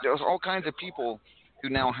 There's all kinds of people who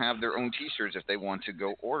now have their own T-shirts if they want to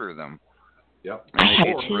go order them. Yep.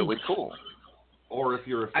 It's really cool. Or if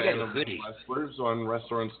you're a fan of wrestlers on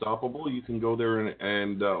Wrestler Unstoppable, you can go there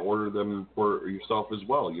and order them for yourself as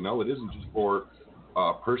well. It isn't just for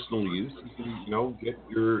personal use. You can, get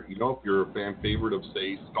your, if you're a fan favorite of,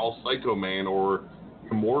 say, Skull Psycho Man, or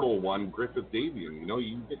Immortal one, Griffith Davian. You know,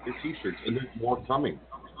 you can get your T-shirts, and there's more coming.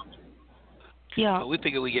 Yeah. But we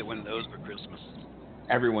figure we get one of those for Christmas.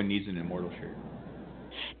 Everyone needs an Immortal shirt.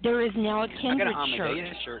 There is now a Kindred I got an shirt.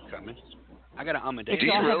 Amadeus shirt coming. I got an Amadeus Do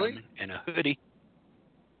you shirt really? coming and a hoodie.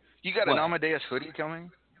 You got What? an Amadeus hoodie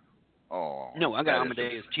coming? Oh. No, I got that an is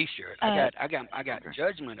Amadeus T-shirt. I got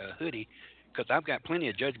Judgment a hoodie because I've got plenty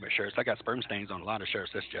of Judgment shirts. I got sperm stains on a lot of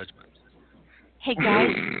shirts. That's Judgment. Hey guys,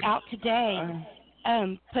 out today.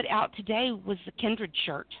 Put out today was the Kindred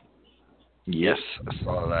shirt. Yes, I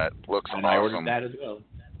saw that. Looks and awesome. I ordered that as well.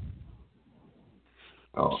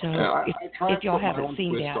 Oh, So I try if to y'all put my haven't own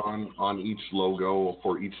seen twist that. on each logo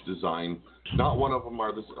for each design. Not one of them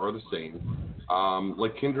are the same.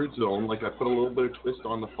 Like Kindred's own, like I put a little bit of twist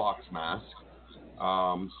on the fox mask.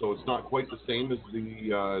 So it's not quite the same as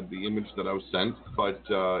the image that I was sent, but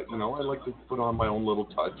you know, I like to put on my own little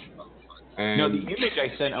touch. And No, the image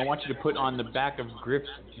I sent, I want you to put on the back of Griff's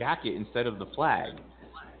jacket instead of the flag.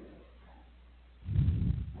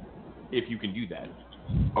 If you can do that.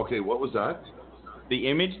 Okay, what was that? The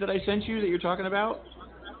image that I sent you that you're talking about,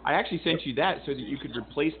 I actually sent you that so that you could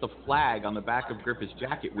replace the flag on the back of Griffith's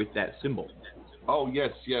jacket with that symbol. Oh,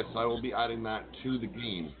 yes, I will be adding that to the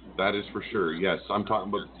game. That is for sure, yes. I'm talking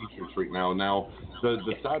about the T-shirts right now. Now,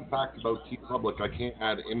 the sad fact about TeePublic, I can't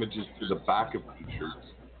add images to the back of T-shirts,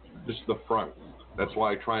 just the front. That's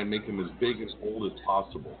why I try and make them as big and bold as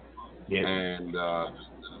possible. Yeah. And,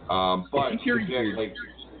 but again, like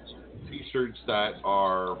T-shirts that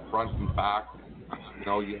are front and back, you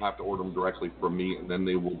know, you have to order them directly from me, and then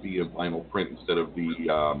they will be a vinyl print instead of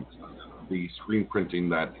the screen printing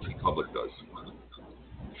that TeePublic does.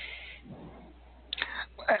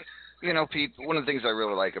 You know, Pete, one of the things I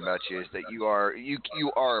really like about you is that you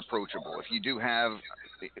are approachable. If you do have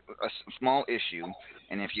a small issue,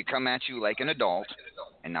 and if you come at you like an adult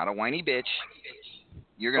and not a whiny bitch,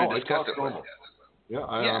 you're going to discuss it with you. Yeah,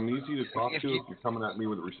 I'm easy to talk to if you're coming at me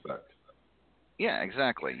with respect. Yeah,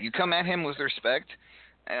 exactly. You come at him with respect.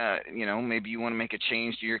 You know, maybe you want to make a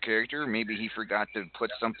change to your character. Maybe he forgot to put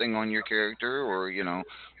something on your character, or you know,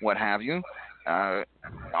 what have you.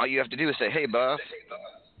 All you have to do is say, "Hey, Buff,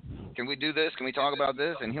 can we do this? Can we talk about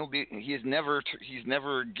this?" And he's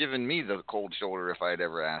never given me the cold shoulder if I'd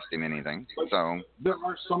ever asked him anything. So there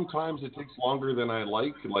are sometimes it takes longer than I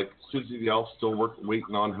like. Like Susie the Elf still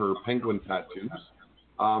waiting on her penguin tattoos.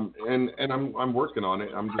 And I'm working on it.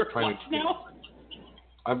 I'm just trying to.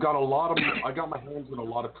 I got my hands in a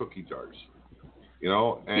lot of cookie jars, you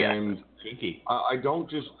know, and I don't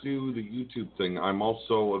just do the YouTube thing. I'm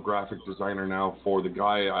also a graphic designer now for the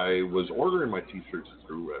guy I was ordering my T-shirts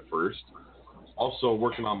through at first. Also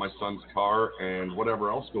working on my son's car and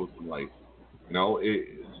whatever else goes in life. You know,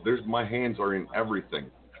 my hands are in everything,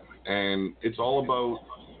 and it's all about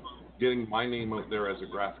getting my name out there as a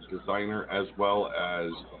graphic designer as well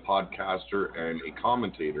as a podcaster and a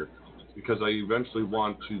commentator, because I eventually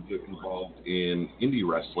want to get involved in indie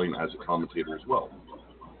wrestling as a commentator as well.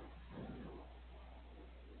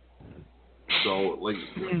 So, like,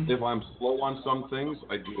 if I'm slow on some things,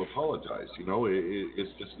 I do apologize. You know,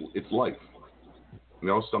 it's life. You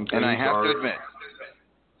know, some things and I have to admit.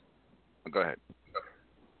 Go ahead.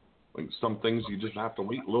 Like some things you just have to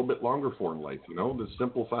wait a little bit longer for in life. You know, the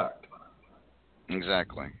simple fact.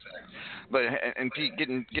 Exactly. But and Pete,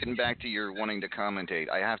 getting back to your wanting to commentate,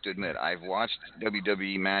 I have to admit I've watched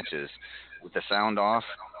WWE matches with the sound off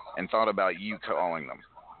and thought about you calling them.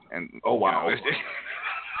 And oh wow. You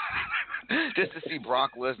know, just to see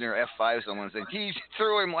Brock Lesnar F5 someone saying he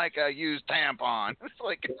threw him like a used tampon. It's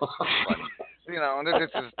like it's funny. You know,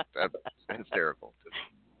 that's hysterical.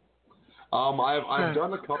 I've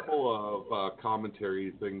done a couple of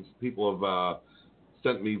commentary things. People have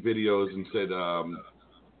sent me videos and said,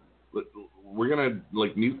 we're going to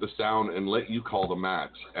like mute the sound and let you call the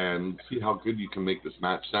match and see how good you can make this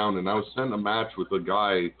match sound. And I was sent a match with a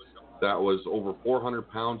guy that was over 400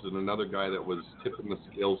 pounds and another guy that was tipping the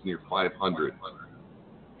scales near 500.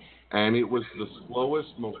 And it was the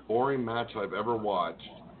slowest, most boring match I've ever watched.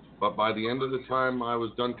 But by the end of the time I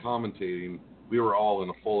was done commentating, we were all in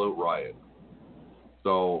a full-out riot.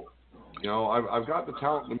 So, you know, I've got the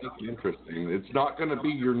talent to make it interesting. It's not going to be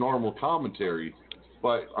your normal commentary,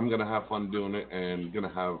 but I'm going to have fun doing it and going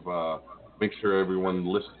to have make sure everyone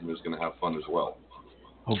listening is going to have fun as well.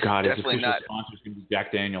 Oh, God, his Definitely official not. sponsor is going to be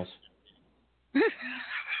Jack Daniels.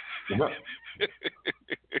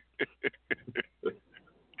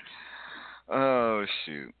 Oh,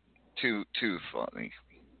 shoot. Too funny.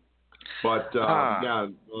 But, I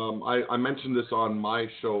mentioned this on my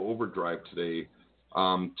show, Overdrive, today.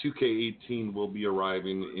 2K18 will be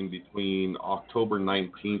arriving in between October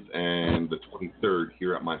 19th and the 23rd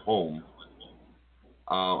here at my home.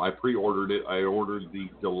 I pre-ordered it. I ordered the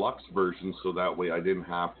deluxe version so that way I didn't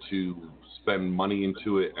have to spend money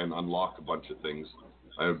into it and unlock a bunch of things.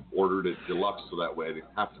 I ordered it deluxe so that way I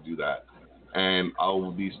didn't have to do that. And I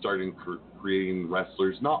will be starting creating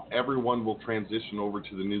wrestlers. Not everyone will transition over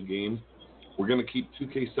to the new game. We're going to keep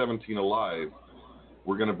 2K17 alive.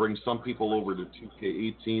 We're going to bring some people over to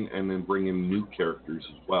 2K18 and then bring in new characters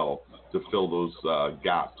as well to fill those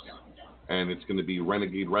gaps. And it's going to be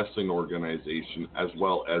Renegade Wrestling Organization as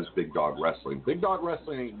well as Big Dog Wrestling. Big Dog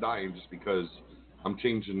Wrestling ain't dying just because I'm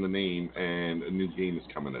changing the name and a new game is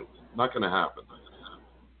coming out. Not going to happen.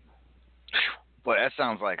 But that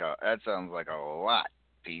sounds like a lot,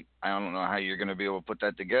 Pete. I don't know how you're going to be able to put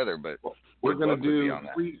that together, but we're going to do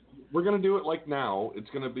we're going to do it like now. It's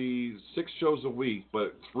going to be 6 shows a week,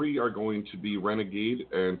 but 3 are going to be Renegade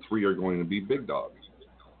and 3 are going to be Big Dog.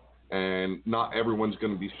 And not everyone's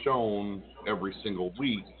going to be shown every single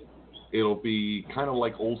week. It'll be kind of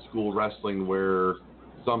like old school wrestling where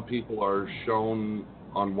some people are shown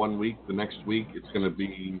on one week, the next week it's going to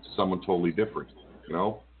be someone totally different, you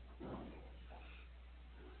know?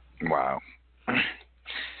 Wow.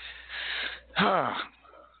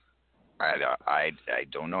 I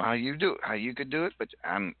don't know how you could do it, but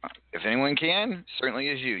if anyone can, certainly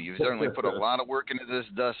is you. You've certainly put a lot of work into this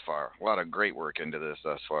thus far. A lot of great work into this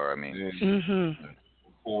thus far. I mean,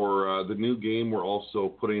 for the new game, we're also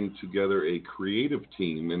putting together a creative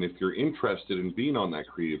team, and if you're interested in being on that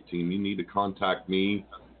creative team, you need to contact me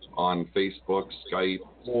on Facebook, Skype,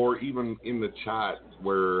 or even in the chat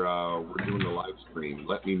where we're doing the live stream.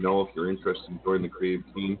 Let me know if you're interested in joining the creative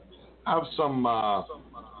team. Have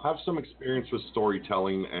some experience with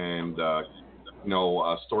storytelling and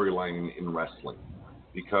storylining in wrestling,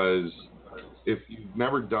 because if you've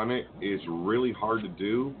never done it, it's really hard to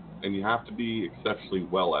do, and you have to be exceptionally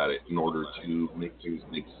well at it in order to make things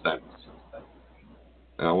make sense.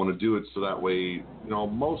 And I want to do it so that way,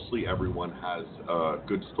 mostly everyone has a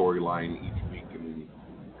good storyline each week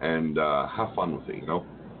and have fun with it, All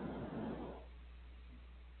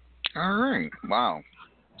right. Wow.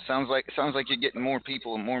 Sounds like you're getting more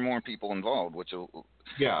and more people involved, which is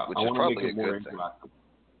probably a good thing.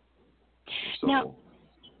 So. Now,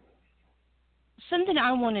 something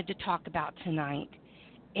I wanted to talk about tonight,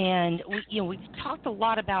 and we've talked a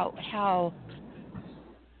lot about how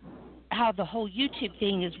the whole YouTube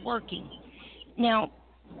thing is working. Now,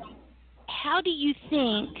 how do you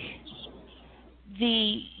think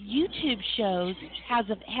the YouTube shows have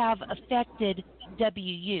affected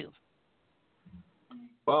WU?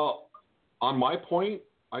 Well, on my point,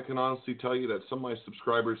 I can honestly tell you that some of my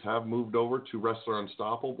subscribers have moved over to Wrestler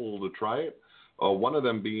Unstoppable to try it. One of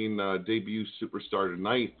them being debut superstar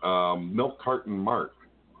tonight, Milk Carton Mark,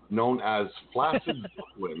 known as Flaccid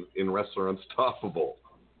Zeppelin in Wrestler Unstoppable.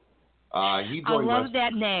 He joined I love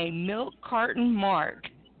that name, Milk Carton Mark.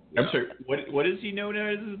 I'm sorry, what is he known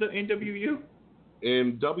as in WU?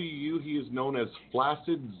 In WU, he is known as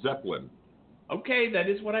Flaccid Zeppelin. Okay, that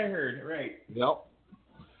is what I heard. Right. Yep.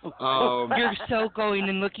 You're so going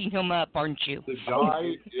and looking him up, aren't you? The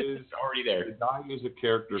guy is already there. The guy is a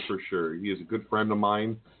character for sure. He is a good friend of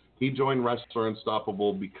mine. He joined Wrestler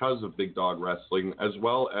Unstoppable because of Big Dog Wrestling, as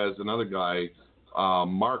well as another guy,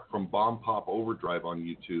 Mark from Bomb Pop Overdrive on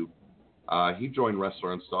YouTube. He joined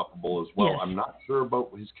Wrestler Unstoppable as well. Yes. I'm not sure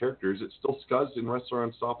about his character. Is it still Scuzz in Wrestler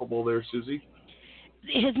Unstoppable there, Susie?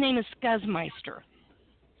 His name is Scuzzmeister.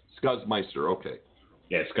 Scuzzmeister, okay.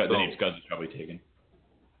 Yeah, the name Scuzz is probably taken.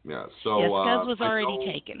 Yeah, so yes, Scuzz was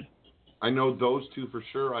already taken. I know those two for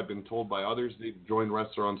sure. I've been told by others they've joined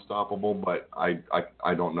Wrestler Unstoppable, but I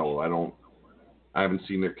don't know. I haven't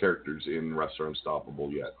seen their characters in Wrestler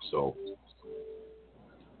Unstoppable yet. So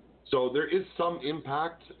there is some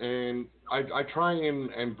impact, and I try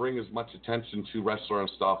and bring as much attention to Wrestler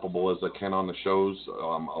Unstoppable as I can on the shows.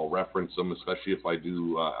 I'll reference them, especially if I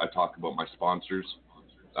do. I talk about my sponsors,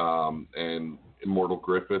 and Immortal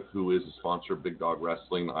Griffith, who is a sponsor of Big Dog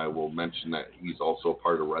Wrestling. I will mention that he's also a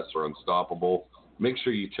part of Wrestler Unstoppable. Make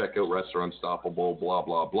sure you check out Wrestler Unstoppable, blah,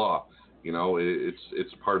 blah, blah.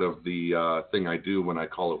 It's part of the thing I do when I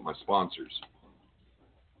call out my sponsors.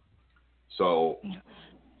 So...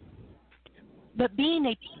 But being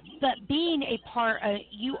a part,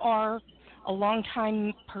 you are a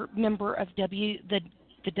longtime member of the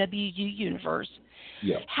WU universe.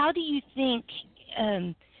 Yeah. How do you think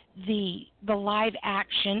the live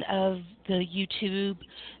action of the YouTube,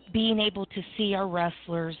 being able to see our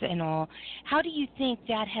wrestlers and all, how do you think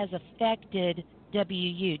that has affected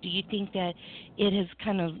WU? Do you think that it has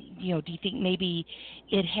kind of, do you think maybe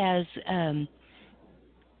it has kind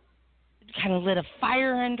of lit a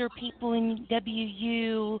fire under people in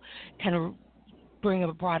WU, kind of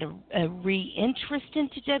brought a re-interest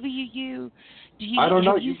into WU? I don't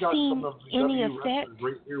know. Have you got seen some of the any W effect? wrestlers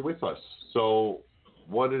right here with us. So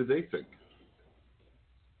what do they think?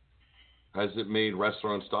 Has it made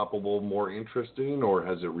Wrestler Unstoppable more interesting, or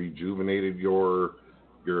has it rejuvenated your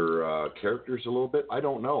characters a little bit? I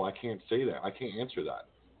don't know. I can't say that. I can't answer that.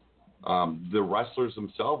 The wrestlers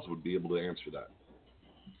themselves would be able to answer that.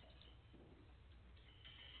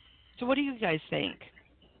 So what do you guys think?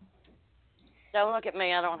 Don't look at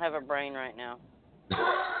me. I don't have a brain right now.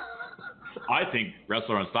 I think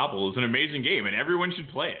Wrestler Unstoppable is an amazing game, and everyone should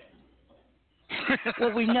play it.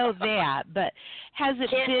 Well, we know that, but has it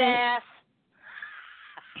Kiss been... ass.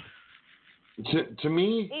 To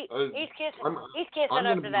me, he's kissing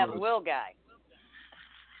up to that Will guy.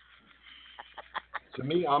 To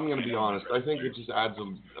me, I'm going to be honest. I think it just adds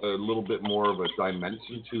a little bit more of a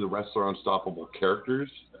dimension to the Wrestler Unstoppable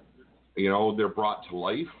characters. They're brought to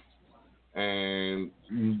life, and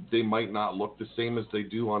they might not look the same as they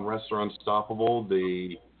do on Wrestler Unstoppable.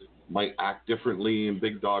 They might act differently in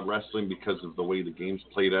Big Dog Wrestling because of the way the game's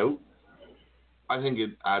played out. I think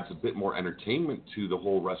it adds a bit more entertainment to the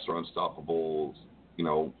whole Wrestler Unstoppable,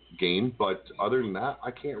 game. But other than that,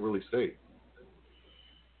 I can't really say.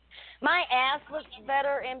 My ass looks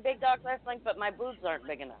better in Big Dog Wrestling, but my boobs aren't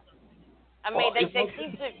big enough. I mean, they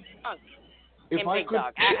seem to shrunk in Big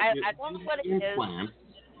Dog. I don't know what it is.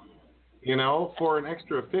 For an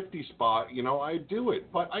extra 50 spot, I do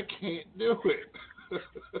it, but I can't do it.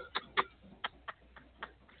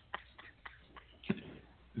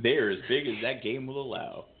 They're as big as that game will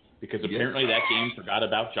allow, because apparently that game forgot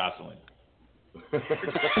about Jocelyn.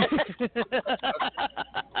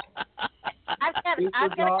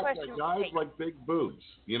 I've got a question. Guys like big boobs,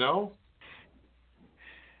 I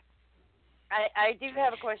do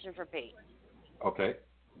have a question for Pete. Okay.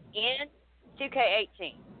 In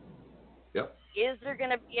 2K18, yep. Is there going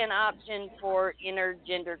to be an option for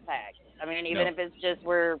intergender tags? I mean, even if it's just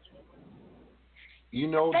where...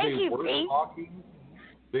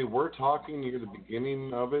 They were talking near the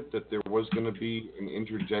beginning of it that there was going to be an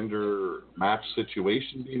intergender match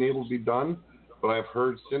situation being able to be done, but I've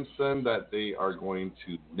heard since then that they are going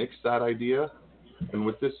to nix that idea, and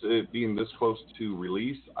with this being this close to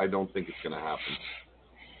release, I don't think it's going to happen.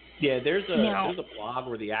 Yeah, there's a blog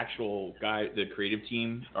where the actual the creative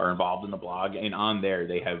team are involved in the blog, and on there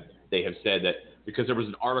they have said that because there was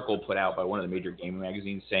an article put out by one of the major gaming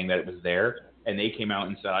magazines saying that it was there, and they came out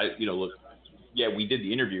and said, look, yeah, we did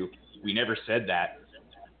the interview. We never said that.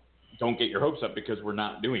 Don't get your hopes up because we're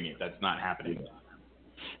not doing it. That's not happening.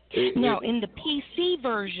 Now, in the PC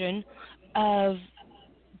version of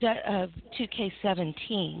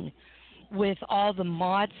 2K17, with all the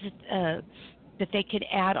mods that they could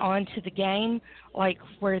add on to the game, like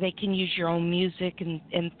where they can use your own music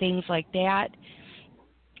and things like that,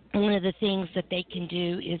 one of the things that they can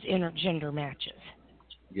do is intergender matches.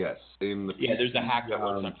 Yes. There's a hack that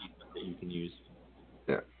works on PC that you can use.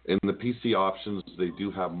 Yeah. In the PC options, they do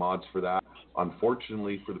have mods for that.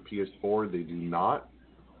 Unfortunately, for the PS4, they do not.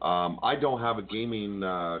 I don't have a gaming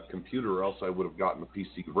computer, or else I would have gotten the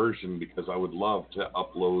PC version, because I would love to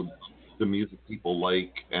upload the music people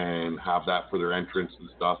like and have that for their entrance and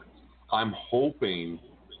stuff. I'm hoping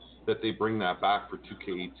that they bring that back for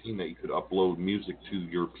 2K18, that you could upload music to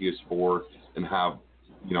your PS4 and have,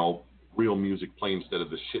 real music play instead of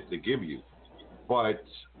the shit they give you. But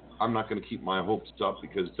I'm not going to keep my hopes up,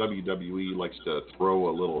 because WWE likes to throw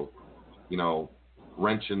a little,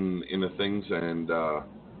 wrench into things and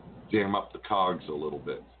jam up the cogs a little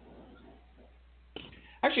bit.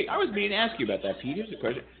 Actually, I was meaning to ask you about that, Pete. Here's a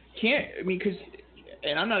question.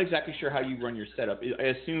 And I'm not exactly sure how you run your setup. I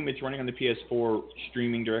assume it's running on the PS4,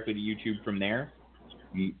 streaming directly to YouTube from there?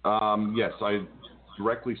 Yes, I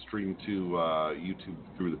directly stream to YouTube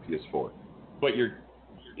through the PS4. But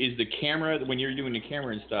is the camera, when you're doing the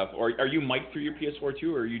camera and stuff, or are you mic'd through your PS4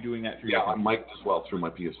 too, or are you doing that through your I'm mic'd as well through my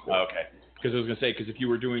PS4. Oh, okay. Because I was going to say, if you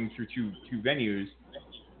were doing through two venues,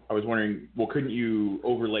 I was wondering, well, couldn't you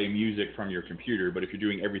overlay music from your computer? But if you're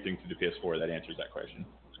doing everything through the PS4, that answers that question.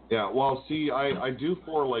 Yeah, well, see, I do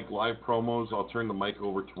for like live promos. I'll turn the mic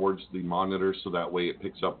over towards the monitor so that way it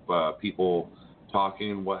picks up people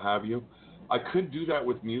talking and what have you. I could do that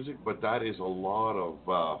with music, but that is a lot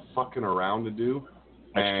of fucking around to do.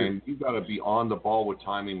 And you got to be on the ball with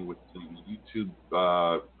timing with the YouTube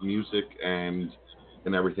music and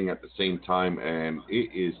everything at the same time, and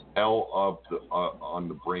it is hell of on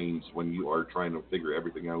the brains when you are trying to figure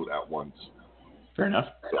everything out at once. Fair enough.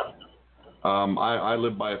 I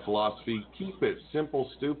live by a philosophy: keep it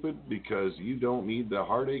simple, stupid, because you don't need the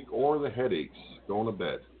heartache or the headaches going to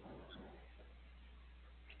bed.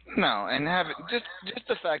 No, and have it, just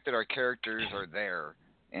the fact that our characters are there,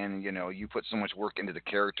 and you put so much work into the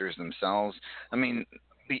characters themselves. I mean,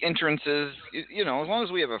 the entrances, as long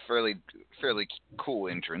as we have a fairly cool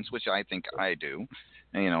entrance, which I think I do.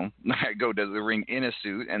 I go to the ring in a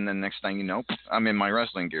suit, and then next thing you know, I'm in my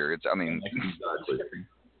wrestling gear. Exactly.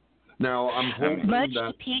 Now I'm hoping much that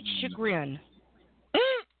to Pete's chagrin.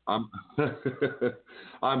 I'm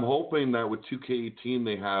hoping that with 2K18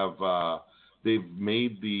 they have they've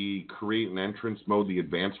made the create an entrance mode, the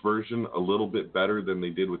advanced version, a little bit better than they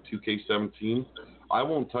did with 2K17. I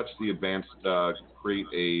won't touch the advanced create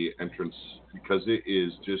a entrance because it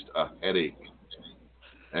is just a headache,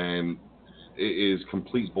 and it is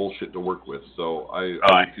complete bullshit to work with. So I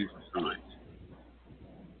refuse to do it.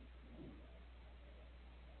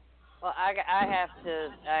 Well, I have to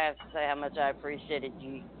say how much I appreciated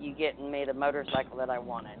you getting me the motorcycle that I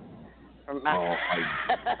wanted for my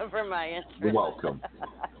for my interest. You're welcome.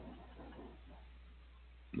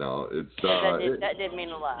 No, it's that did mean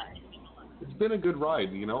a lot. It's been a good ride.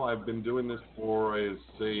 I've been doing this for, I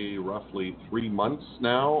say, roughly 3 months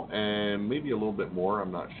now, and maybe a little bit more.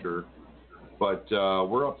 I'm not sure. But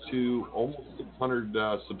we're up to almost 600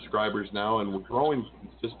 subscribers now, and we're growing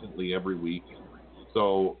consistently every week.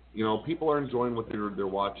 So, people are enjoying what they're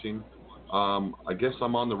watching. I guess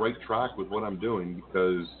I'm on the right track with what I'm doing,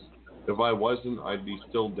 because if I wasn't, I'd be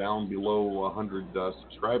still down below 100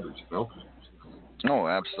 subscribers, Oh,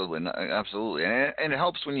 absolutely, absolutely, and it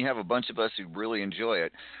helps when you have a bunch of us who really enjoy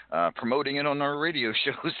it, promoting it on our radio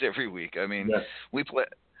shows every week. I mean, yes. We play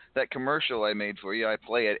that commercial I made for you. I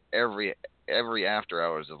play it every after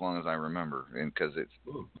hours as long as I remember, and because it's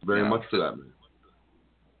very much for that, man.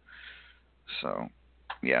 So,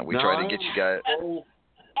 yeah, we try to get you guys.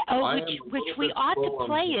 Which we ought to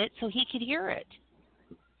play it so he could hear it.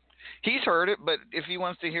 He's heard it, but if he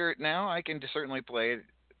wants to hear it now, I can certainly play it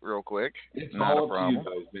real quick. It's not all a problem. up to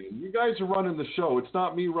you guys, man. You guys are running the show. It's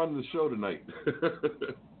not me running the show tonight.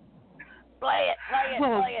 Play it.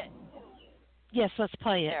 Yes, let's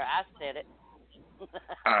play it. There, I said it.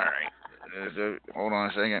 All right. Hold on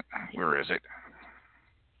a second. Where is it?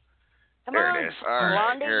 Come there on. it is. All right.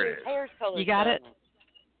 Blondie, here it is. Hair's colored. You got it?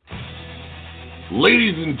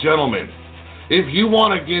 Ladies and gentlemen, if you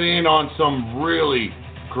want to get in on some really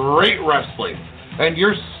great wrestling and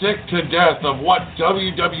you're sick to death of what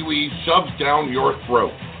WWE shoves down your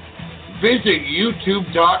throat, visit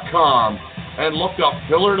youtube.com and look up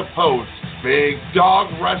Pillar to Post Big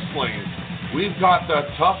Dog Wrestling. We've got the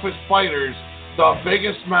toughest fighters, the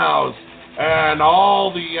biggest mouths, and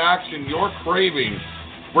all the action you're craving.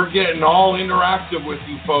 We're getting all interactive with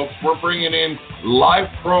you folks. We're bringing in live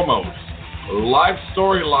promos, live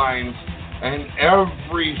storylines, and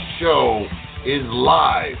every show is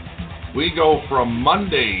live. We go from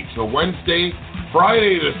Monday to Wednesday,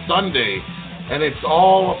 Friday to Sunday, and it's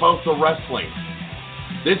all about the wrestling.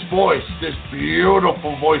 This voice, this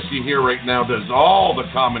beautiful voice you hear right now, does all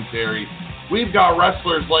the commentary. We've got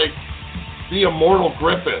wrestlers like the Immortal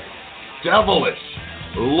Griffith, Devilish,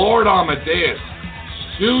 Lord Amadeus,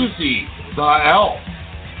 Susie the Elf.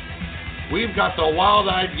 We've got the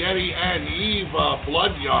Wild-Eyed Yeti and Eva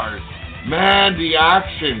Bloodyard. Man, the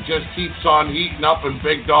action just keeps on heating up in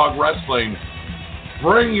Big Dog Wrestling.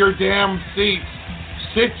 Bring your damn seats,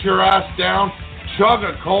 sit your ass down, chug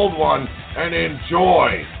a cold one, and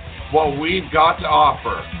enjoy what we've got to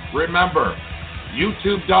offer. Remember,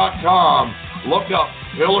 youtube.com, look up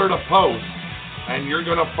Pillar to Post, and you're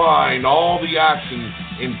going to find all the action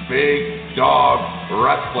in Big Dog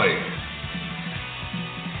Wrestling.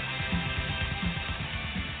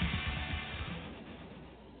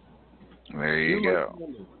 There you go.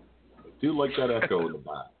 I do like that echo in the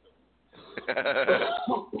back.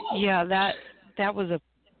 Yeah, that was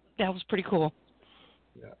pretty cool.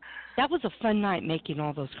 Yeah. That was a fun night making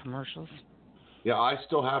all those commercials. Yeah, I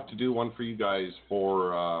still have to do one for you guys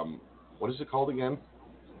for what is it called again?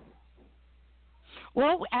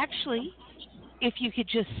 Well, actually, if you could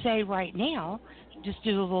just say right now, just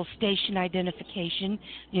do a little station identification.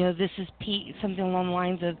 This is Pete, something along the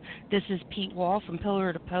lines of, this is Pete Wall from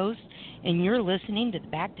Pillar to Post, and you're listening to the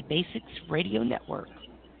Back to Basics Radio Network.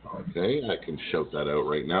 Okay, I can shout that out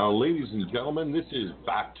right now. Ladies and gentlemen, this is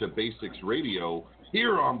Back to Basics Radio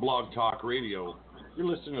here on Blog Talk Radio. You're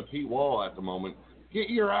listening to Pete Wall at the moment.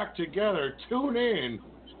 Get your act together, tune in,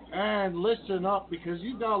 and listen up, because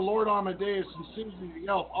you got Lord Amadeus and Susie the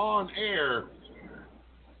Elf on air.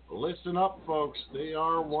 Listen up, folks. They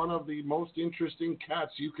are one of the most interesting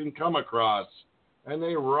cats you can come across. and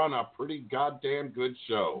they run a pretty goddamn good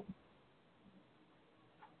show.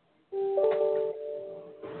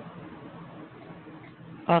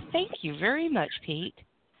 Well, thank you very much, Pete.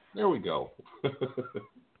 There we go.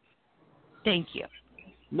 Thank you.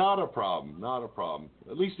 Not a problem. Not a problem.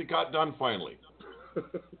 At least it got done finally.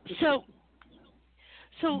 So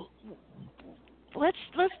let's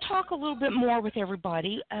talk a little bit more with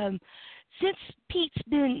everybody. Since Pete's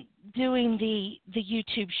been doing the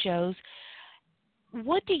YouTube shows,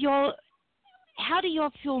 how do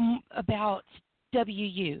y'all feel about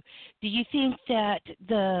WU? Do you think that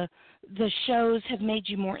the shows have made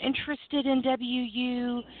you more interested in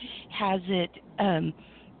WU? Has it?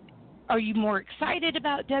 Are you more excited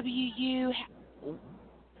about WU?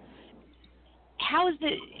 How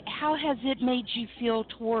has it made you feel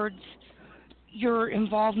towards your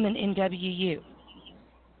involvement in WU?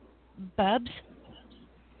 Bubs?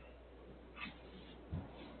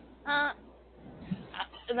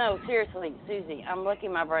 No, seriously, Susie, I'm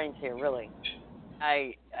looking my brains here, really.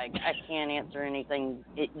 I can't answer anything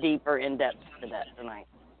deep or in depth to that tonight.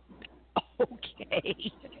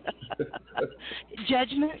 Okay.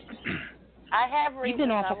 Judgment? I have reasons. You've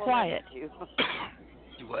been awful quiet.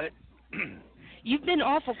 What? You've been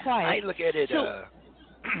awful quiet. I look at it. So,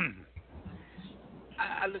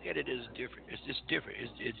 I look at it as different. It's just different.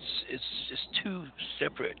 It's just two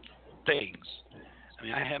separate things. I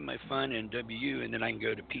mean, I have my fun in WU, and then I can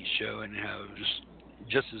go to Pete's show and have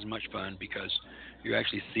just as much fun because you're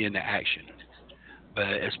actually seeing the action. But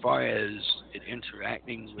as far as it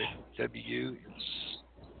interacting with WU,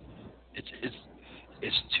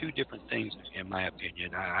 it's two different things in my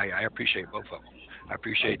opinion. I appreciate both of them. I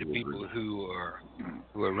appreciate the people who are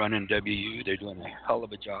running WU. They're doing a hell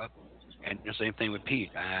of a job. And the same thing with Pete.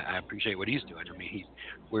 I appreciate what he's doing. I mean,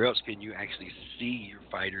 where else can you actually see your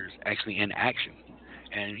fighters actually in action?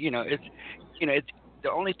 And it's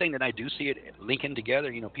the only thing that I do see it linking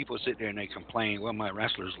together. People sit there and they complain, well, my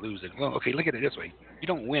wrestlers lose it. Well, okay, look at it this way: you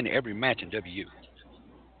don't win every match in WU.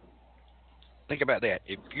 Think about that.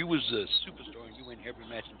 If you was a superstar and you win every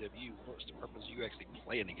match in WU, what's the purpose of you actually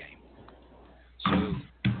playing the game? So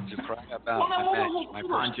to cry about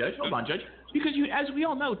Hold on, Judge. Because as we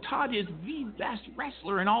all know, Todd is the best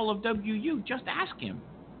wrestler in all of WU. Just ask him.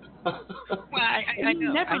 Well, I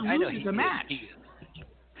know. Never I know loses a match.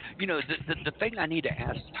 The thing I need to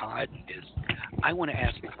ask Todd is, I want to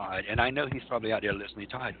ask Todd, and I know he's probably out there listening.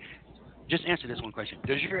 Todd, just answer this one question: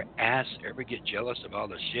 does your ass ever get jealous of all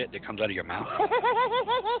the shit that comes out of your mouth?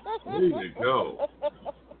 There you go.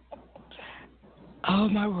 Oh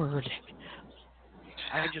my word!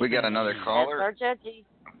 We got another caller. Judgy.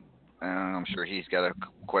 I'm sure he's got a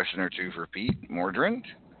question or two for Pete. Mordrin,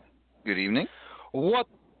 good evening. What?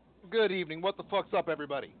 Good evening. What the fuck's up,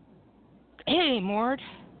 everybody? Hey, Mord.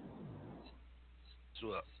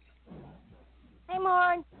 What's up? Hey,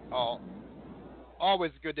 Mord. Oh,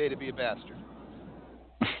 always a good day to be a bastard.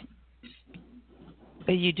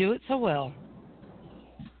 But you do it so well.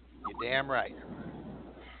 You're damn right.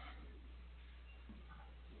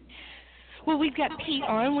 Well, we've got Pete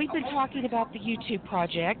on. We've been talking about the YouTube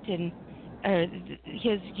project and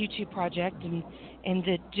his YouTube project and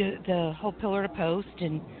the whole Pillar to Post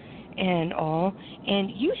and all. And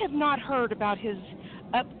you have not heard about his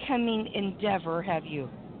upcoming endeavor, have you?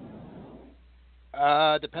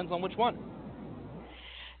 Depends on which one.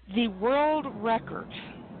 The world record.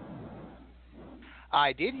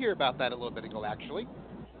 I did hear about that a little bit ago, actually.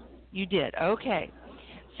 You did? Okay.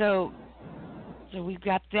 So we've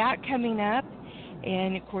got that coming up,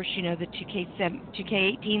 and of course, the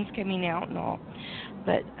 2K18's coming out and all.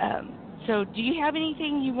 But so, do you have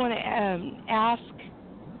anything you want to ask?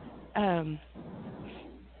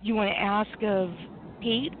 You want to ask of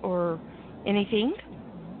Pete or anything?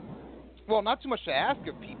 Well, not too much to ask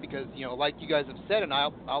of Pete because like you guys have said, and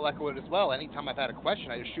I'll echo it as well. Anytime I've had a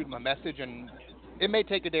question, I just shoot him a message, and it may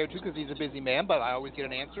take a day or two because he's a busy man, but I always get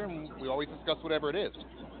an answer, and we always discuss whatever it is.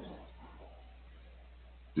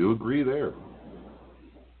 Do agree there.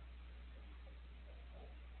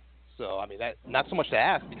 So, I mean, that not so much to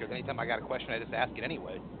ask because anytime I got a question, I just ask it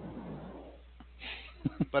anyway.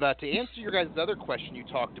 But to answer your guys' other question you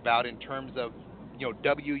talked about in terms of,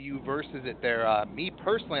 WU versus it there, me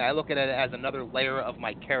personally, I look at it as another layer of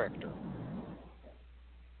my character.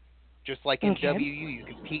 Just like in WU, you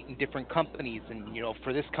compete in different companies, and,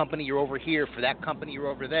 for this company, you're over here. For that company, you're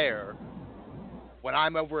over there. When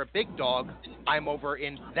I'm over at Big Dog, I'm over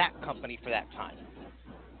in that company for that time.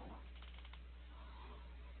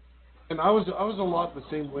 And I was a lot the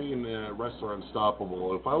same way in Wrestler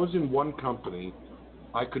Unstoppable. If I was in one company,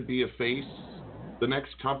 I could be a face. The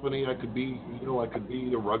next company, I could be, I could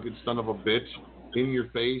be a rugged son of a bitch. in your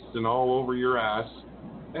face and all over your ass.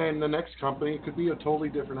 And the next company could be a totally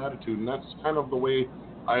different attitude. And that's kind of the way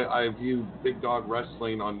I view Big Dog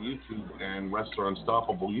Wrestling on YouTube and Wrestler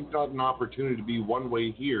Unstoppable. You've got an opportunity to be one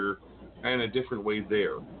way here and a different way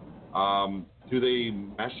there. Do they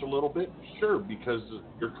mesh a little bit? Sure, because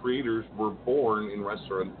your creators were born in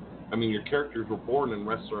your characters were born in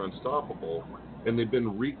Wrestler Unstoppable, and they've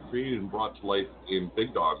been recreated and brought to life in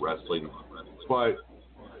Big Dog Wrestling. But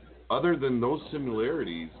other than those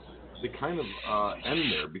similarities, they kind of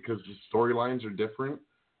end there because the storylines are different.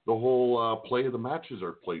 The whole play of the matches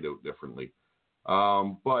are played out differently.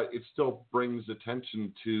 But it still brings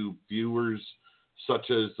attention to viewers such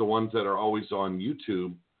as the ones that are always on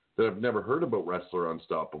YouTube that have never heard about Wrestler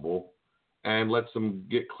Unstoppable, and lets them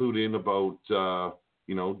get clued in about,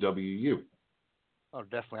 WU. Oh,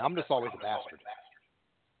 definitely. I'm just always a bastard.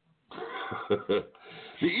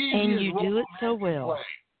 And you do it so well.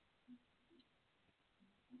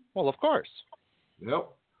 Well, of course. Yep.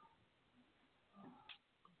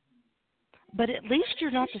 But at least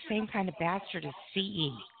you're not the same kind of bastard as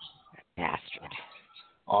CE. Bastard.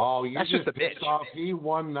 Oh, you That's just a bitch. Off. He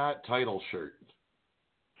won that title shirt.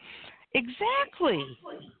 Exactly.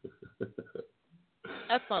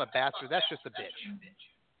 That's not a bastard. That's just a bitch.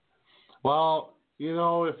 Well,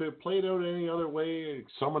 if it played out any other way,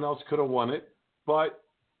 someone else could have won it. But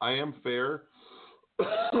I am fair.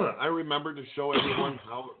 I remember to show everyone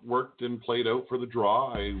how it worked and played out for the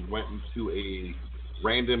draw. I went into a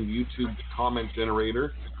random YouTube comment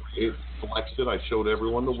generator. It selects it. I showed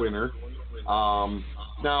everyone the winner.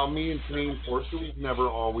 Now, me and Canadian Forster, we've never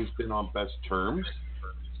always been on best terms,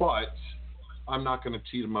 but I'm not going to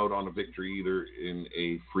cheat him out on a victory either in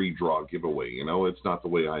a free draw giveaway. It's not the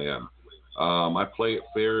way I am. I play it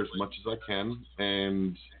fair as much as I can,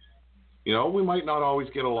 and we might not always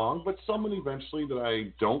get along, but someone eventually that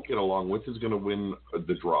I don't get along with is going to win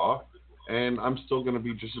the draw, and I'm still going to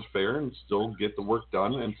be just as fair and still get the work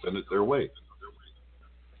done and send it their way.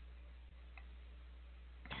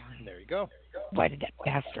 There you go. Why did that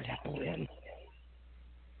bastard have to win?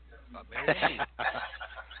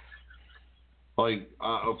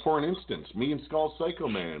 For an instance, me and Skull Psycho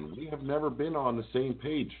Man, we have never been on the same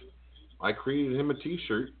page. I created him a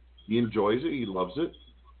T-shirt. He enjoys it. He loves it.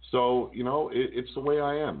 So, it's the way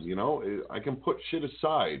I am. I can put shit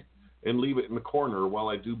aside and leave it in the corner while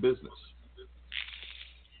I do business.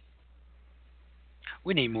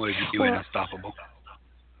 We need more of you doing Unstoppable.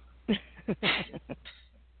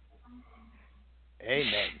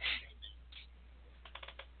 Amen.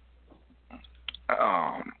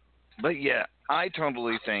 But yeah, I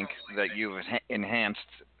totally think that you've enhanced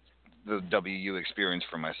the WU experience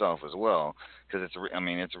for myself as well, because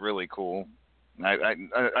it's really cool.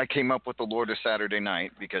 I came up with the Lord of Saturday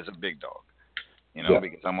Night because of Big Dog,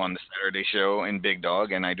 because I'm on the Saturday show in Big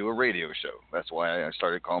Dog and I do a radio show. That's why I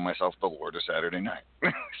started calling myself the Lord of Saturday Night.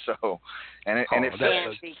 That's so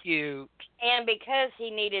cute. And because he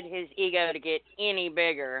needed his ego to get any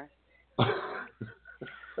bigger.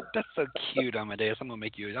 That's so cute, Amadeus. I'm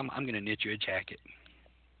gonna knit you a jacket.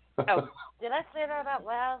 Oh, did I say that out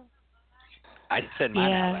loud? I said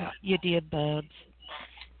mine out loud. Yeah, you did, Bubs.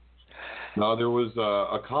 No, there was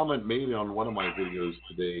a comment made on one of my videos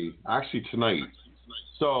today, actually tonight.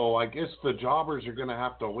 So I guess the jobbers are going to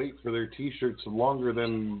have to wait for their T-shirts longer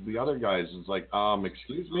than the other guys. It's like,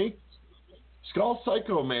 excuse me? Skull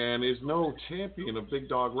Psycho Man is no champion of Big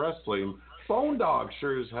Dog Wrestling. Bone Dog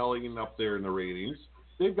sure as hell ain't up there in the ratings.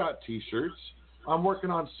 They've got T-shirts. I'm working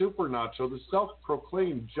on Super Nacho, the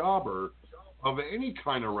self-proclaimed jobber of any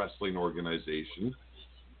kind of wrestling organization.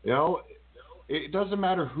 It doesn't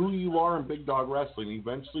matter who you are in Big Dog Wrestling.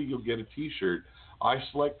 Eventually, you'll get a T-shirt. I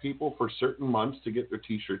select people for certain months to get their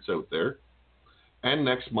T-shirts out there. And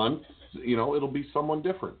next month, it'll be someone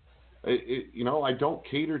different. I don't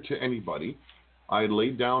cater to anybody. I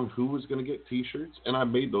laid down who was going to get T-shirts, and I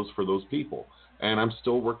made those for those people. And I'm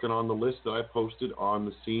still working on the list that I posted on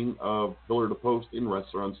the scene of Pillar to Post in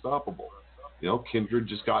Wrestler Unstoppable. Kindred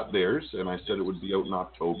just got theirs, and I said it would be out in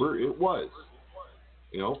October. It was.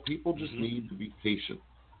 People just need to be patient.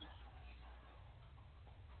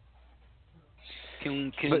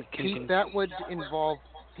 But that would involve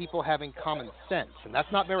people having common sense, and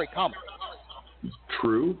that's not very common.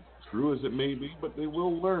 True as it may be, but they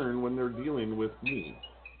will learn when they're dealing with me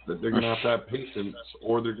that they're going to have patience,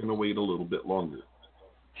 or they're going to wait a little bit longer.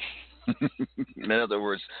 In other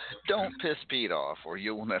words, don't piss Pete off, or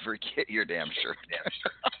you will never get your damn shirt.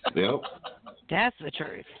 Yep. That's the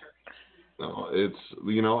truth. No, it's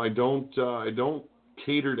I don't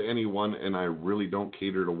cater to anyone, and I really don't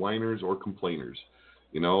cater to whiners or complainers.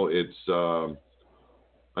 It's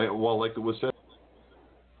like it was said,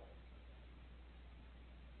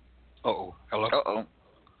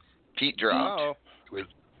 Pete dropped.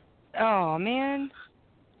 Oh man.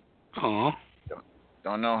 Oh.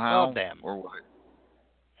 Don't know how Oh, damn. or what.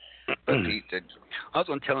 But Pete did. I was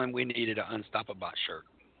going to tell him we needed an Unstoppable shirt.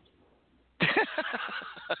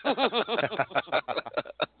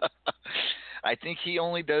 I think he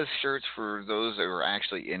only does shirts for those that are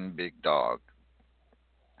actually in Big Dog.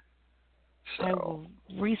 So. I will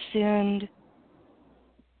resend.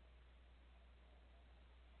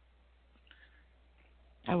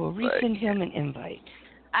 Him an invite.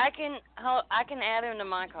 I can add him to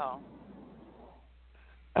my call.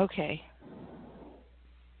 Okay.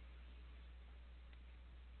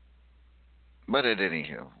 But at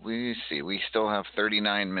anywho, we still have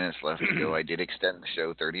 39 minutes left to go. I did extend the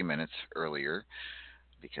show 30 minutes earlier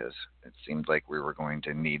because it seemed like we were going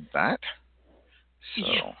to need that.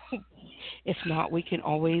 So, if not, we can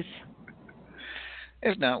always.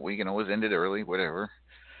 If not, we can always end it early. Whatever.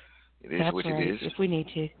 It is That's what right, it is. if we need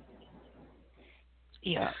to.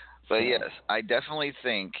 Yeah. But yes, I definitely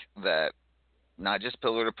think that not just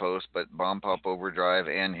Pillar to Post, but Bomb Pop Overdrive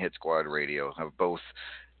and Hit Squad Radio have both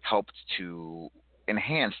helped to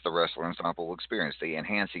enhance the Wrestler Ensemble experience. They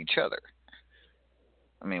enhance each other.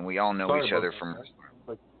 I mean, we all know each other from.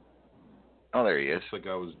 Oh, there he is. Like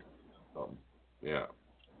I was. Yeah.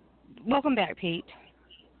 Welcome back, Pete.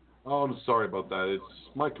 Oh, I'm sorry about that.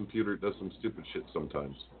 It's my computer does some stupid shit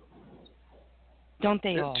sometimes. Don't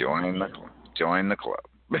they all? Join the club. Join the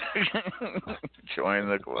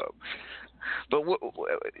club. But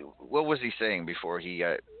what was he saying before he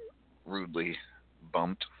got rudely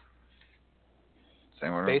bumped?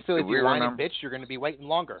 Basically, if you whine and bitch, you're going to be waiting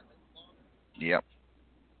longer. Yep.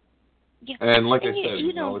 Yeah. And like I said,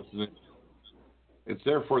 it's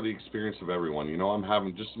there for the experience of everyone. You know, I'm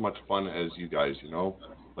having just as much fun as you guys, you know.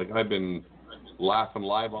 Like, I've been laughing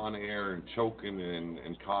live on air and choking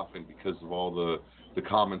and coughing because of all the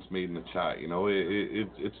comments made in the chat. You know,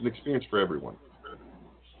 it's an experience for everyone.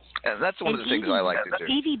 And that's one of the things I like to do.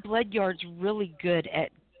 Evie Bloodyard's really good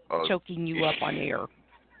at choking you up on air.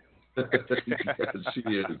 Yes, she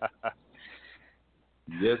is.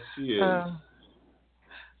 Yes, she is.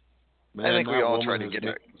 Man, I think we all try to get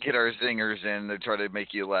get our zingers in to try to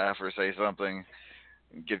make you laugh or say something,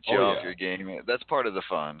 and get you off your game. That's part of the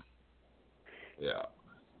fun. Yeah.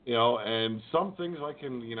 You know, and some things I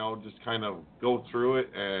can, you know, just kind of go through it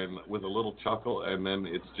and with a little chuckle, and then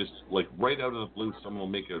it's just like right out of the blue, someone will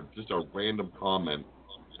make just a random comment,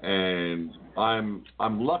 and I'm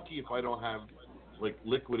lucky if I don't have like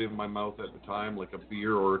liquid in my mouth at the time, like a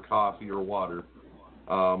beer or a coffee or water.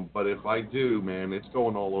 But if I do, man, it's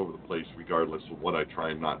going all over the place, regardless of what I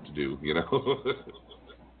try not to do. You know.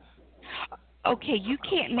 Okay, you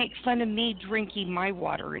can't make fun of me drinking my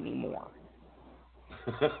water anymore.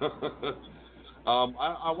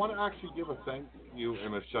 I want to actually give a thank you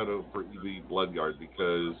and a shout out for Evie Bloodyard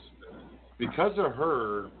because of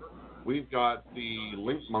her, we've got the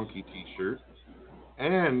Link Monkey T-shirt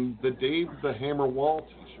and the Dave the Hammer Wall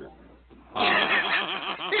T-shirt.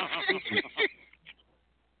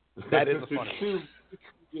 That is a funny. Two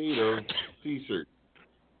creative T-shirt.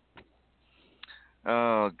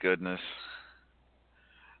 Oh goodness.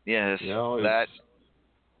 Yes, that.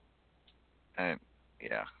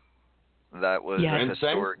 That was a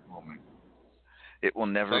historic moment. It will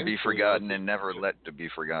never be forgotten and never let to be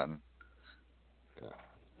forgotten. Yeah.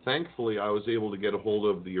 Thankfully, I was able to get a hold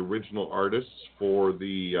of the original artists for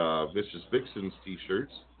the Vicious Vixens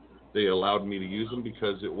T-shirts. They allowed me to use them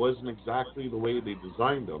because it wasn't exactly the way they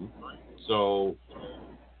designed them. So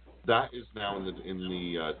that is now in the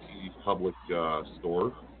TV Public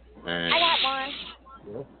store. And I got one.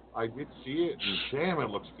 Yeah, I did see it, and damn, it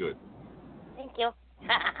looks good. Thank you.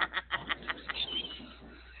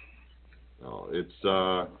 No, it's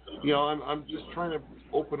you know, I'm just trying to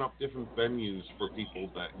open up different venues for people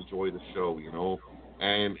that enjoy the show, you know,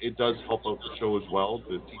 and it does help out the show as well.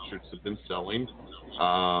 The T-shirts have been selling.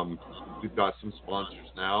 We've got some sponsors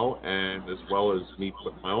now, and as well as me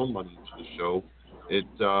putting my own money into the show,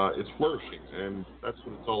 it's flourishing, and that's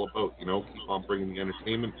what it's all about, you know. Keep on bringing the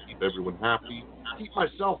entertainment, keep everyone happy, keep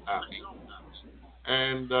myself happy,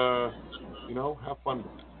 and you know, have fun with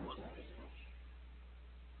it.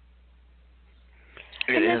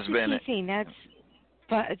 It has been. Thing. That's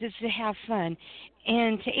fun, just to have fun.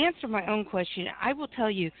 And to answer my own question, I will tell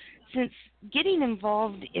you, since getting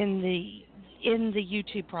involved in the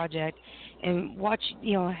YouTube project and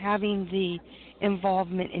having the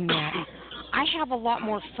involvement in that, I have a lot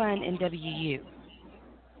more fun in WU.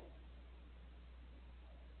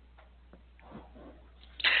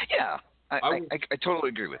 Yeah, I totally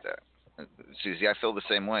agree with that. Susie. I feel the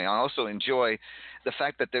same way. I also enjoy the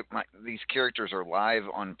fact that these characters are live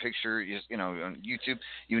on picture, on YouTube.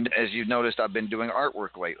 As you've noticed, I've been doing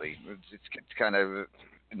artwork lately. It's kind of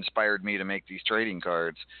inspired me to make these trading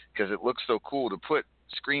cards because it looks so cool to put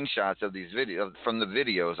screenshots of these from the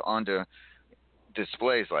videos onto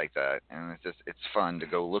displays like that, and it's fun to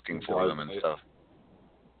go looking for them and stuff.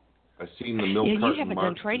 I've seen the milk carton. You haven't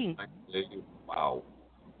done trading. Wow.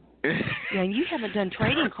 Yeah, you haven't done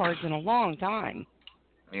trading cards in a long time.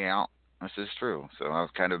 Yeah, this is true. So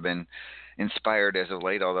I've kind of been inspired as of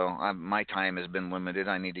late, although my time has been limited.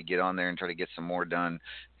 I need to get on there and try to get some more done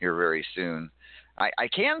here very soon. I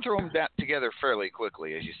can throw them together fairly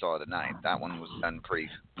quickly, as you saw tonight. That one was done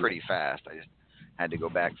pretty fast. I just had to go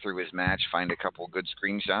back through his match, find a couple good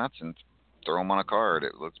screenshots, and throw them on a card.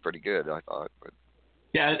 It looks pretty good, I thought. But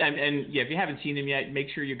yeah, and if you haven't seen him yet, make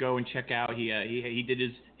sure you go and check out. He did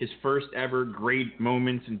his first ever great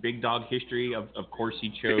moments in Big Dog history. Of course,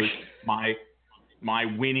 he chose my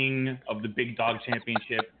winning of the Big Dog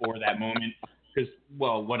Championship for that moment. Because,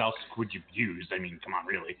 well, what else would you use? I mean, come on,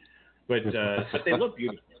 really. But they look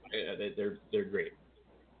beautiful. They're great.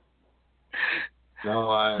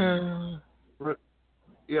 No,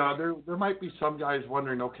 there might be some guys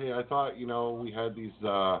wondering. Okay, I thought we had these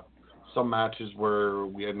some matches where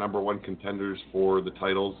we had number one contenders for the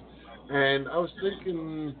titles, and I was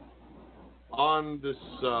thinking on this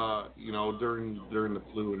during the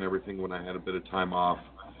flu and everything when I had a bit of time off.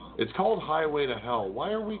 It's called Highway to Hell.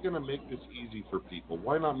 Why are we going to make this easy for people?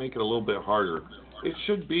 Why not make it a little bit harder? It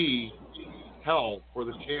should be hell for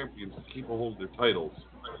the champions to keep a hold of their titles.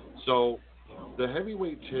 So the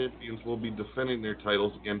heavyweight champions will be defending their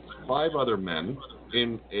titles against 5 other men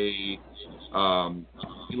in a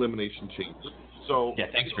elimination chamber. So yeah,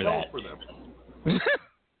 thanks for that. For them.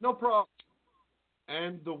 No problem.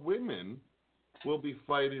 And the women will be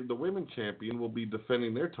fighting. The women champion will be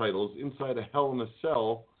defending their titles inside a Hell in a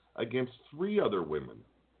Cell against 3 other women.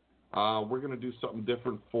 We're going to do something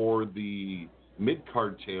different for the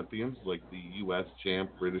mid-card champions, like the U.S. champ,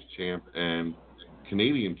 British champ, and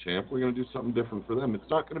Canadian champ. We're going to do something different for them. It's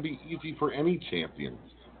not going to be easy for any champion.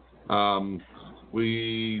 I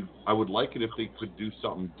would like it if they could do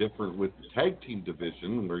something different with the tag team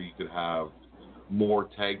division, where you could have more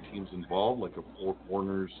tag teams involved, like a 4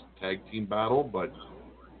 corners tag team battle, but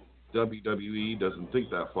WWE doesn't think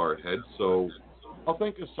that far ahead, so I'll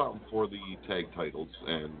think of something for the tag titles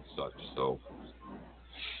and such. So,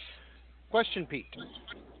 question, Pete.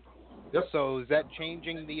 Yep. So is that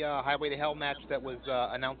changing the Highway to Hell match that was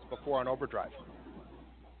announced before on Overdrive?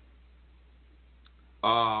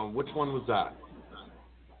 Which one was that?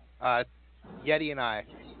 Yeti and I.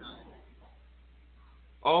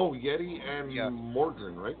 Oh, Yeti and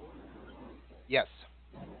Mordrin, right? Yes.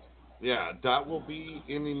 Yeah, that will be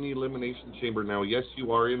in the Elimination Chamber now. Yes,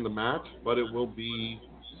 you are in the match, but it will be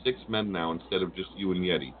 6 men now instead of just you and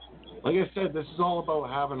Yeti. Like I said, this is all about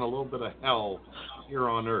having a little bit of hell here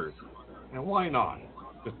on Earth. And why not?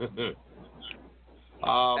 Hey,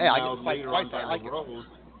 I can fight twice. I like it.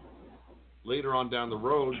 Later on down the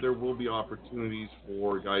road, there will be opportunities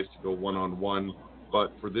for guys to go one-on-one.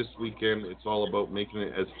 But for this weekend, it's all about making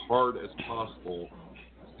it as hard as possible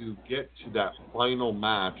to get to that final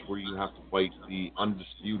match where you have to fight the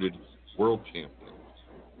undisputed world champion.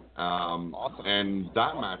 Awesome. And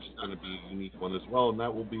that match is going to be a unique one as well, and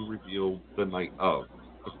that will be revealed the night of.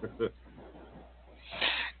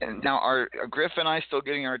 And now, are Griff and I still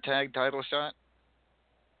getting our tag title shot?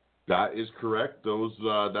 That is correct.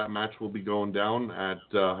 That match will be going down at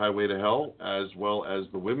Highway to Hell, as well as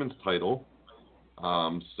the women's title.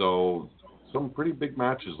 So some pretty big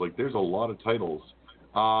matches. Like, there's a lot of titles.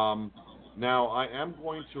 Now, I am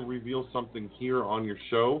going to reveal something here on your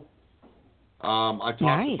show. I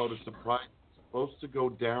talked about a surprise supposed to go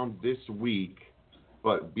down this week,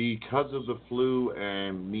 but because of the flu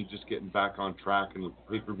and me just getting back on track and with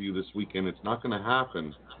the pay-per-view this weekend, it's not going to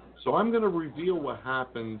happen. So I'm going to reveal what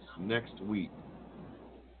happens next week.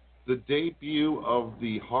 The debut of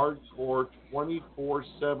the Hardcore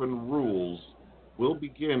 24/7 rules will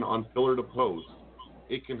begin on Pillar to Post.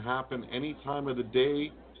 It can happen any time of the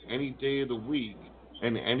day, any day of the week,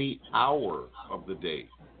 and any hour of the day.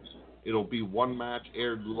 It'll be one match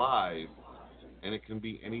aired live, and it can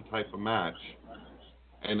be any type of match,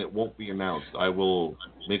 and it won't be announced. I will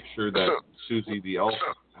make sure that Susie the Elf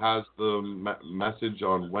has the message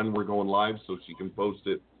on when we're going live so she can post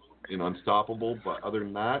it in Unstoppable, but other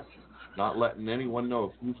than that, not letting anyone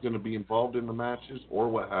know who's going to be involved in the matches or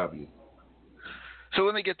what have you. So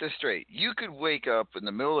let me get this straight. You could wake up in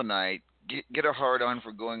the middle of the night, get a hard-on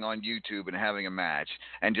for going on YouTube and having a match,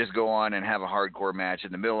 and just go on and have a hardcore match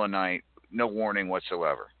in the middle of the night no warning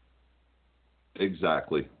whatsoever.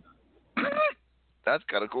 Exactly. That's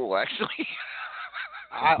kind of cool, actually.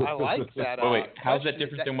 I like that. Wait, how's that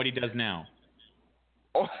different than what he does now?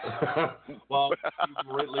 Oh. Well,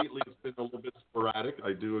 right lately it's been a little bit sporadic.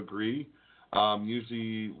 I do agree.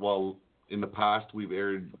 Usually, well, in the past we've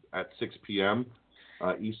aired at 6 p.m.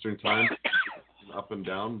 Eastern time, up and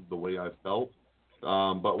down the way I felt.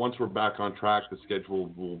 But once we're back on track, the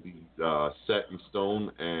schedule will be set in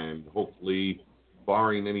stone, and hopefully,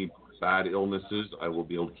 barring any bad illnesses, I will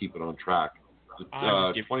be able to keep it on track.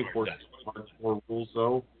 24 hardcore rules,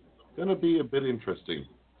 though, going to be a bit interesting.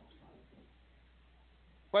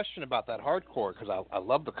 Question about that hardcore, because I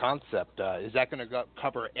love the concept. Is that going to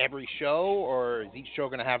cover every show, or is each show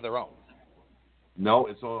going to have their own? No,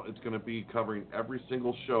 it's going to be covering every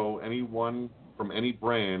single show. Anyone from any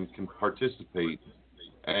brand can participate,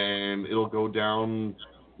 and it'll go down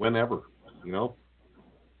whenever, you know.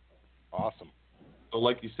 Awesome. So,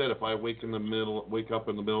 like you said, if I wake up in the middle of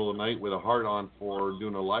the night with a hard on for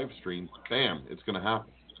doing a live stream, bam, it's going to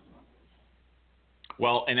happen.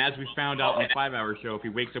 Well, and as we found out in the 5-hour show, if he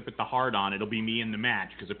wakes up with the hard on, it'll be me in the match,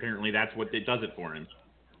 because apparently that's what it does it for him.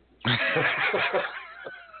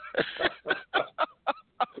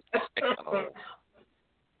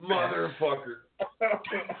 Motherfucker.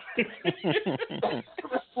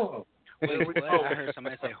 Wait, I heard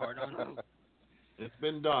somebody say hard on. It's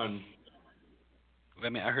been done. I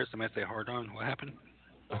mean, I heard somebody say hard on. What happened?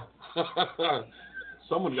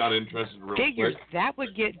 Someone got interested real Figures quick. that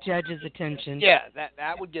would get judges' attention. Yeah,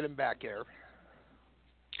 that would get him back there.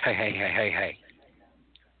 Hey.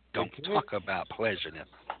 Don't talk about pleasure now.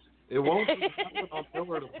 It won't be on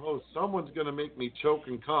Pillar to Post. Someone's going to make me choke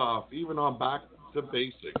and cough, even on Back to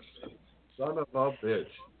Basics. Son of a bitch.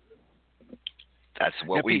 That's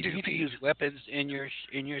what now, we Pete, do. You can use weapons in your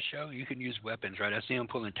show. You can use weapons, right? I see them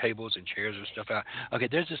pulling tables and chairs and stuff out. Okay,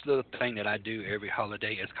 there's this little thing that I do every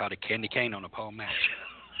holiday. It's called a candy cane on a pole match.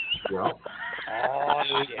 Yeah. Oh,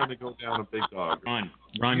 it's going to go down a big dog.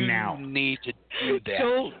 Run now. You need to do that.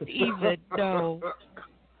 Don't even know.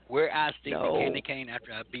 Where I stick the candy cane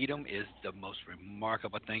after I beat them is the most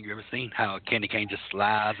remarkable thing you've ever seen. How a candy cane just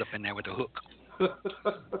slides up in there with a hook.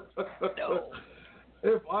 No.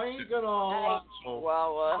 If I ain't going to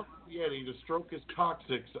allow Yeti to stroke his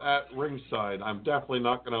coccyx at ringside, I'm definitely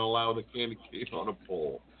not going to allow the candy cane on a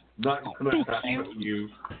pole. Not going to happen. You.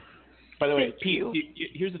 By the way, Pete,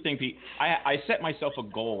 here's the thing, Pete. I set myself a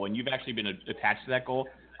goal, and you've actually been attached to that goal.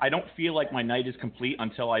 I don't feel like my night is complete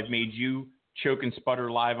until I've made you choke and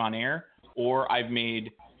sputter live on air, or I've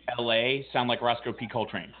made L.A. sound like Roscoe P.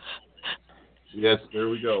 Coltrane. Yes, there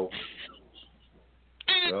we go.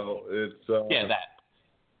 So it's yeah, that.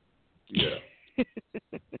 Yeah.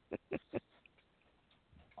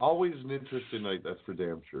 Always an interesting night, that's for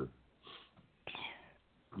damn sure.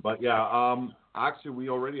 But yeah, actually we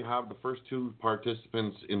already have the first 2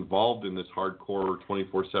 participants involved in this hardcore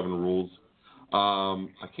 24/7 rules.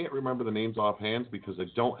 I can't remember the names offhand because I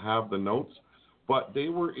don't have the notes, but they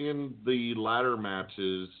were in the ladder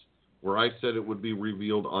matches where I said it would be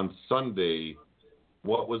revealed on Sunday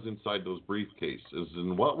what was inside those briefcases.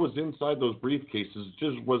 And what was inside those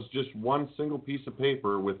briefcases was just one single piece of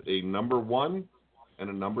paper with a number 1 and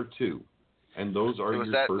a number 2. And those are your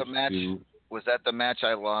first 2. Was that the match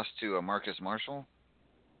I lost to Marcus Marshall?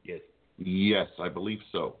 Yes. Yes, I believe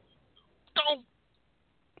so. Oh.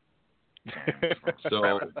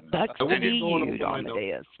 So that's I will get going you,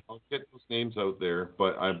 Amadeus. I'll get those names out there,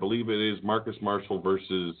 but I believe it is Marcus Marshall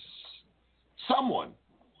versus someone.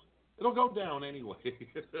 It'll go down anyway.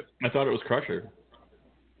 I thought it was Crusher.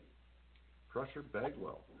 Crusher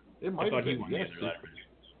Bagwell. It might have been. Yes, that.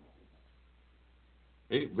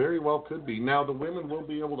 It very well could be. Now, the women will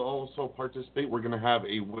be able to also participate. We're going to have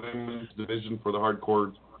a women's division for the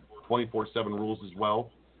hardcore 24/7 rules as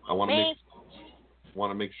well. I want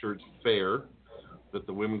to make sure it's fair, that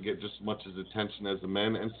the women get just as much as attention as the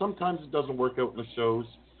men. And sometimes it doesn't work out in the shows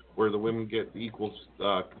where the women get equal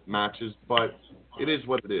matches, but it is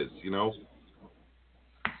what it is, you know.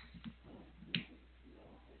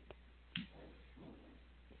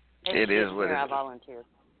 It is what it is. I volunteer.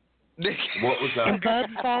 What was that? And Bub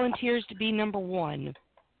volunteers to be number 1.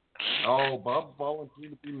 Oh, Bub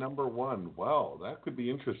volunteered to be number 1. Wow, that could be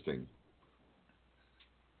interesting.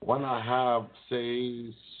 Why not have,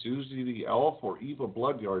 say, Susie the Elf or Eva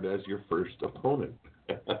Bloodyard as your first opponent?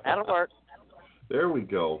 That'll work. There we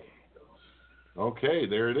go. Okay,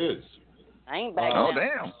 there it is. I ain't backing Oh, out.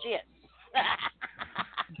 damn. Shit.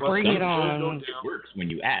 Bring it on. It works when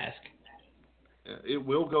you ask. It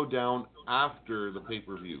will go down after the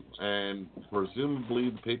pay-per-view, and presumably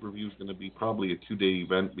the pay-per-view is going to be probably a 2-day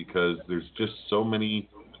event because there's just so many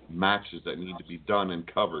matches that need to be done and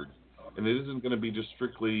covered, and it isn't going to be just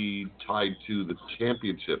strictly tied to the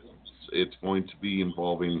championship. It's going to be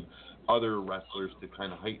involving other wrestlers to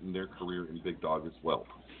kind of heighten their career in Big Dog as well.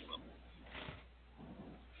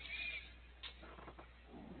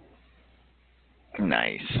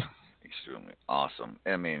 Nice. Extremely awesome.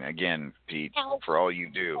 I mean, again, Pete, for all you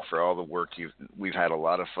do, for all the work we've had a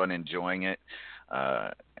lot of fun enjoying it,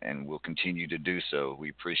 and we'll continue to do so. We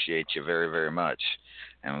appreciate you very, very much,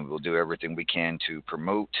 and we'll do everything we can to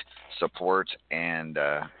promote, support, and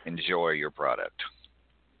enjoy your product.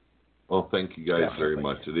 Well, thank you guys very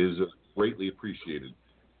much. It is greatly appreciated.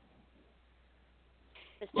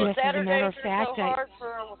 It's Saturdays are so hard for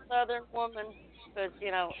a Southern woman because,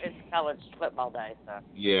 you know, it's college football day. So.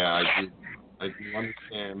 Yeah, I do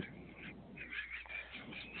understand.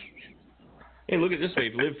 Hey, look at it this way.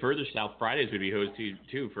 If you live further south, Fridays would be hosted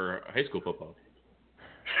too for high school football.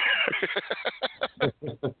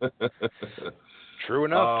 True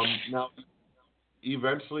enough. Now,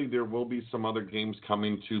 eventually there will be some other games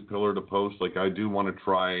coming to Pillar to Post. Like, I do want to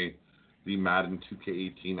try the Madden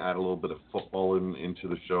 2K18, add a little bit of football into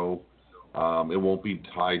the show. It won't be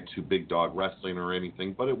tied to Big Dog Wrestling or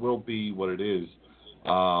anything, but it will be what it is.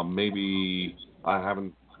 Maybe I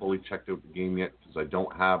haven't fully checked out the game yet because I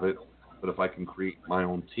don't have it, but if I can create my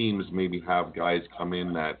own teams, maybe have guys come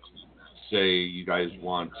in that say you guys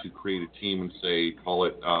want to create a team and say, call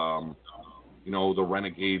it, you know, the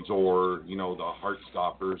Renegades or, you know, the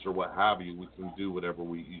Heartstoppers or what have you. We can do whatever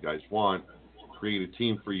you guys want. Create a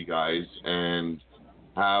team for you guys and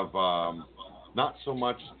have not so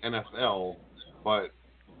much NFL, but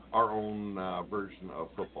our own version of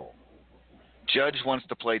football. Judge wants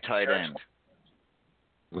to play tight end.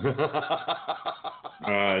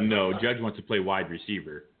 No, Judge wants to play wide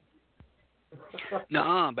receiver.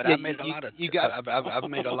 No, but I've made a lot of I've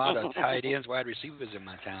made a lot of tight ends, wide receivers in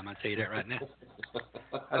my time. I'll tell you that right now.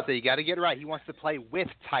 I say you got to get it right. He wants to play with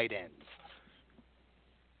tight ends.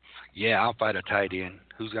 Yeah, I'll fight a tight end.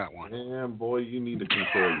 Who's got one? Man, boy, you need to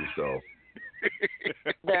control yourself.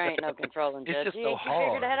 There ain't no controlling Judge. It's just you so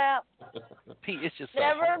hard. Figure that out. Pete, it's just so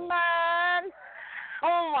Never hard. mind.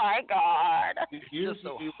 Oh my God.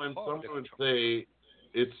 Usually when someone would say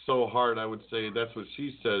it's so hard, I would say that's what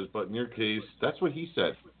she says, but in your case, that's what he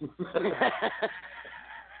said.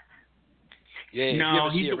 Yeah, no,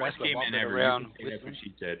 he's the worst gay man ever. Around That's what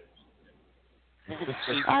she said.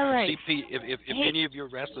 All right. See, Pete, if any of your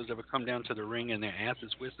wrestlers ever come down to the ring and their ass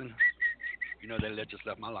is whistling, you know they just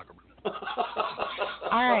left my locker room.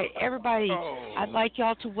 All right, everybody, I'd like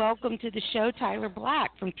y'all to welcome to the show Tyler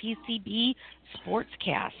Black from TCB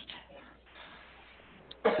Sportscast.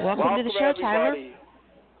 Welcome to the show, everybody. Tyler.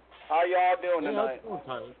 How y'all doing tonight? Good.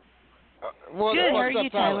 How are you,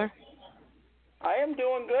 Tyler? I am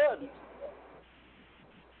doing good.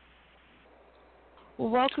 Well,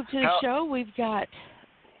 welcome to the show. We've got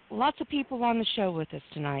lots of people on the show with us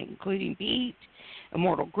tonight, including Pete,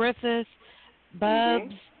 Immortal Griffith,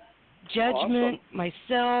 Bubs, Judgment,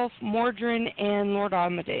 myself, Mordrin, and Lord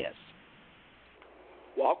Amadeus.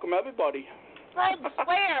 Welcome, everybody. I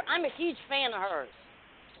swear, I'm a huge fan of hers.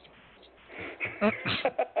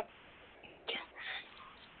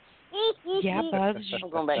 Yeah, Bubs,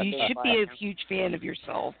 you should be a huge fan of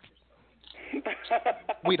yourself.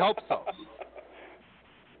 We'd hope so.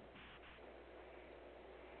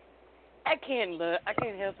 I can't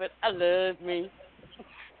help it. I love me.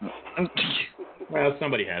 Well,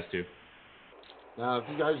 somebody has to. Now, if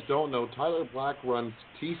you guys don't know, Tyler Black runs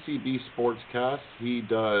TCB Sportscast. He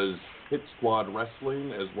does Hit Squad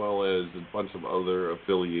Wrestling as well as a bunch of other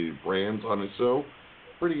affiliated brands on his show.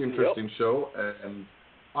 Pretty interesting show, and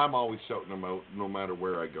I'm always shouting him out no matter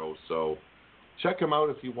where I go. So check him out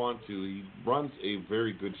if you want to. He runs a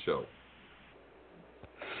very good show.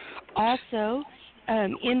 Also,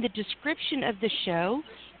 in the description of the show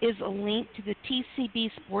is a link to the TCB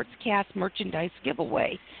Sportscast merchandise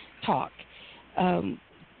giveaway talk.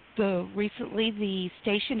 Recently, the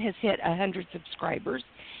station has hit 100 subscribers,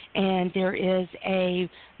 and there is a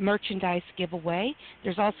merchandise giveaway.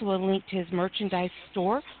 There's also a link to his merchandise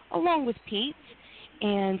store, along with Pete's.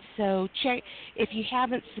 And so check, if you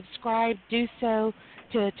haven't subscribed, do so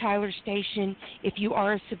to Tyler's station. If you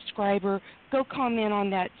are a subscriber, go comment on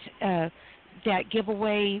that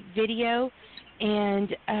giveaway video,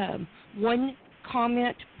 and one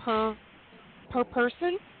comment per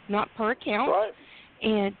person, not per account. Right.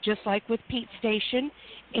 And just like with Pete's station,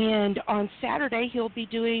 and on Saturday he'll be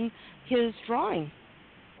doing his drawing.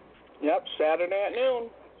 Yep, Saturday at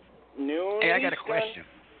noon. Hey, I got a question.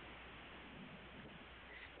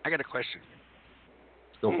 I got a question.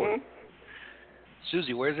 Go for it.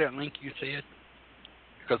 Susie, where's that link you said?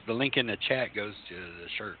 Because the link in the chat goes to the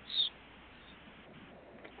shirts.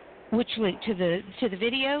 Which link to the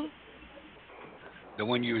video? The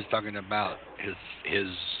one you was talking about, his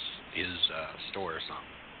store or something.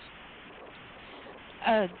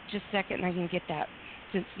 Just a second, I can get that.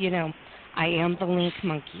 Since I am the link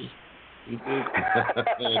monkey. Do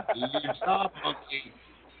your job, monkey.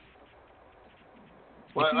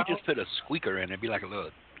 If you just put a squeaker in, it'd be like a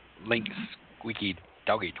little link squeaky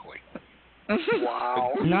doggy toy.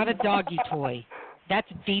 Wow. Not a doggy toy. That's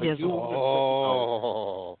Vita's.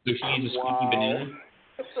 Oh. So she needs a squeaky banana?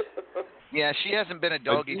 Yeah, she hasn't been a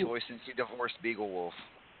doggy toy since she divorced Beagle Wolf.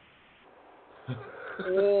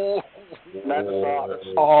 That's soft.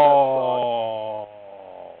 Oh.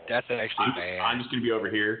 That's actually bad. I'm just going to be over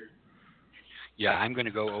here. Yeah, I'm going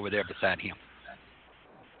to go over there beside him.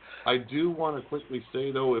 I do want to quickly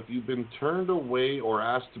say, though, if you've been turned away or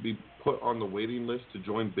asked to be put on the waiting list to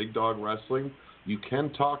join Big Dog Wrestling, you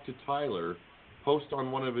can talk to Tyler, post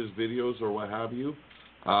on one of his videos or what have you,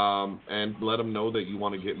 and let him know that you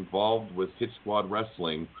want to get involved with Hit Squad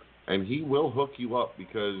Wrestling, and he will hook you up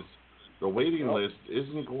because the waiting list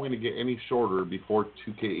isn't going to get any shorter before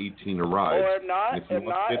 2K18 arrives. Or if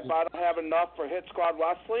I don't have enough for Hit Squad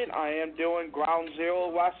Wrestling, I am doing Ground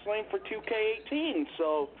Zero Wrestling for 2K18,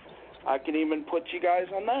 so I can even put you guys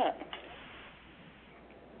on that.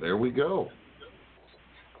 There we go.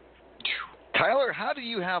 Tyler, how do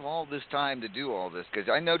you have all this time to do all this? Because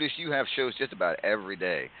I notice you have shows just about every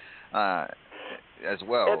day as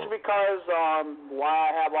well. It's because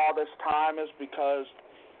why I have all this time is because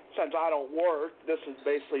since I don't work, this is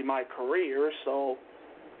basically my career. So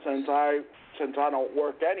since I don't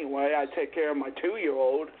work anyway, I take care of my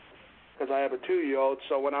 2-year-old because I have a 2-year-old.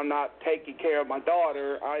 So when I'm not taking care of my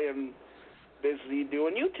daughter, I am busy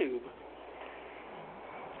doing YouTube.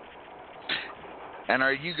 And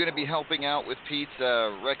are you going to be helping out with Pete's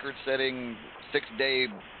record-setting 6-day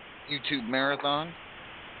YouTube marathon?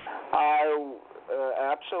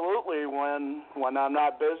 Absolutely. When I'm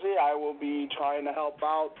not busy, I will be trying to help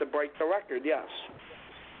out to break the record. Yes.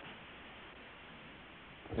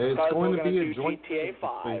 It's going to be a joint GTA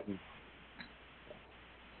 5. It's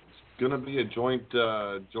going to be a joint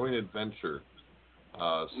adventure.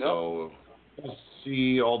 So we'll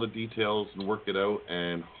see all the details and work it out,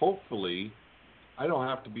 and hopefully I don't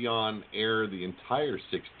have to be on air the entire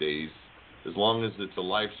 6 days. As long as it's a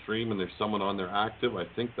live stream and there's someone on there active, I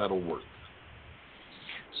think that'll work.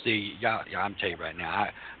 See, I'm telling you right now,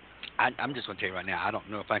 I'm just going to tell you right now, I don't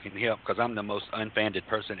know if I can help because I'm the most unfanded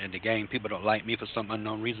person in the game. People don't like me for some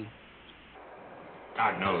unknown reason.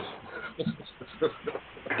 God knows.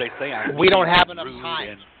 They say I'm We don't have and enough rude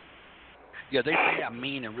time. They say I'm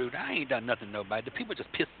mean and rude. I ain't done nothing to nobody. The people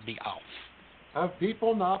just piss me off. Have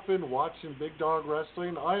people not been watching Big Dog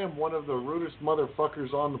Wrestling? I am one of the rudest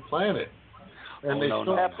motherfuckers on the planet. And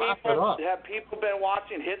Have people been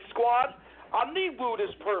watching Hit Squad? I'm the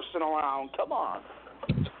rudest person around. Come on.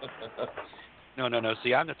 No.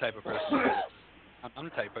 See, I'm the type of person. I'm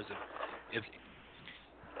the type of person. If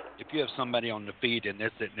you have somebody on the feed and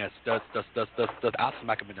they're sitting there, I'll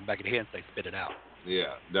smack them in the back of the head and say, spit it out.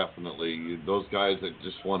 Yeah, definitely. Those guys that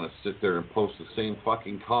just want to sit there and post the same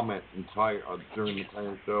fucking comment during the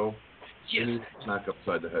entire show, yes. You need to smack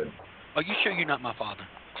upside the head. Are you sure you're not my father?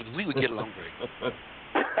 Because we would get along great.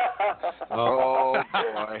 Oh,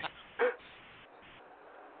 boy.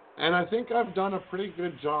 And I think I've done a pretty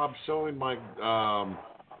good job showing my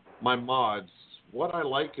my mods what I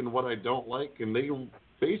like and what I don't like, and they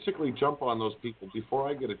basically jump on those people before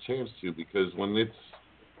I get a chance to, because when it's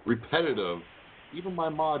repetitive, even my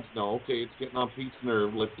mods know, okay, it's getting on Pete's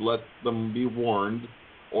nerve, let's let them be warned,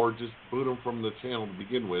 or just boot them from the channel to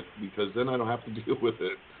begin with, because then I don't have to deal with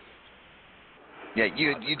it. Yeah,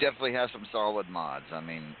 you definitely have some solid mods. I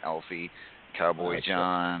mean, Alfie, Cowboy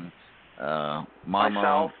John, Mama.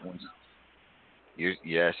 Myself.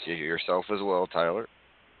 Yourself as well, Tyler.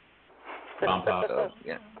 Bomb Pop.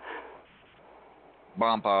 Yeah.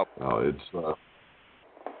 Bomb Pop. Oh, it's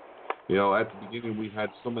at the beginning we had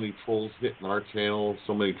so many trolls hitting our channel,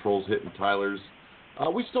 so many trolls hitting Tyler's.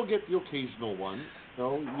 We still get the occasional one.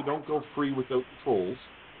 You don't go free without the trolls.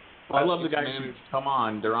 I love the guys who come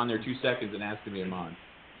on. They're on there 2 seconds and ask to be a mod.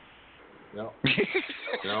 Yep. Yep,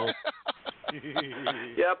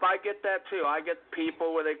 I get that too. I get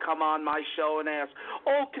people where they come on my show and ask,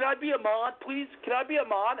 "Oh, can I be a mod, please? Can I be a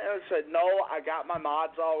mod?" And I said, "No, I got my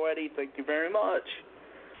mods already. Thank you very much."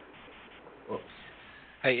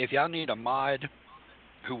 Hey, if y'all need a mod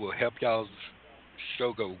who will help y'all's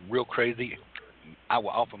show go real crazy, I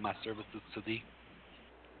will offer my services to thee.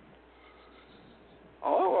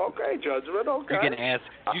 Okay, Judgment. Okay. You can ask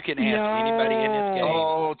anybody in this game.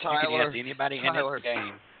 Oh, You can Tyler. ask anybody in this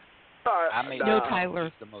game. I made no,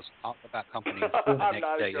 Tyler. The most talked about company the next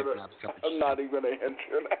day. I'm not even going to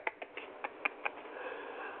answer that.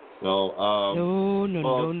 No.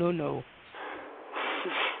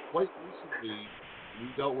 Quite recently, we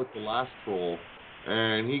dealt with the last troll,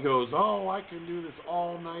 and he goes, "Oh, I can do this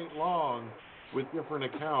all night long with different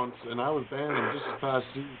accounts," and I was banning just as fast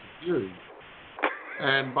as he was Fury.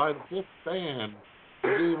 And by the 5th ban, he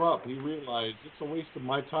gave up. He realized it's a waste of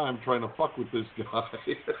my time trying to fuck with this guy.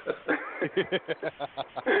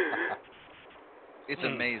 It's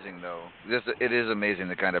amazing, though. It is amazing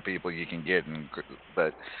the kind of people you can get,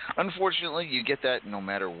 but unfortunately, you get that no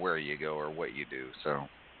matter where you go or what you do. So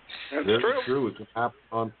that's true. It can happen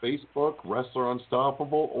on Facebook, Wrestler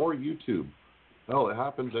Unstoppable, or YouTube. Hell, it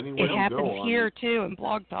happens anywhere you go. It happens here too in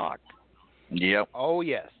Blog Talk. Yep. Oh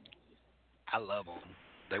yes. I love them.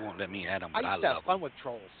 They won't let me add them, but I used to have fun with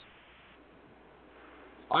trolls.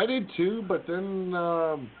 I did too, but then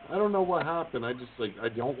I don't know what happened. I just I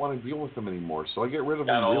don't want to deal with them anymore, so I get rid of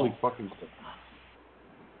them really fucking quick.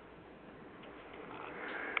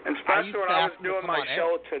 And especially when I was doing my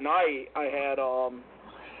show tonight, I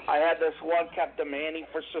had this one kept demanding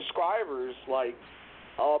for subscribers, like,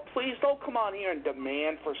 please don't come on here and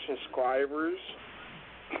demand for subscribers.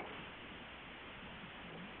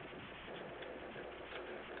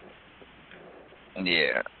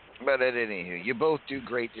 Yeah, but at anywho, you both do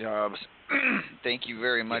great jobs. Thank you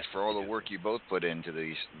very much for all the work you both put into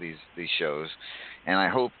these shows, and I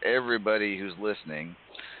hope everybody who's listening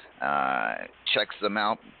checks them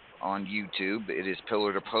out on YouTube. It is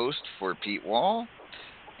Pillar to Post for Pete Wall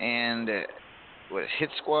and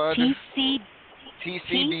Hit Squad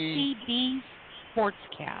TCB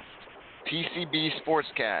Sportscast. TCB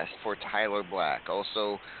Sportscast for Tyler Black.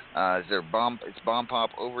 Also, is there it's Bomb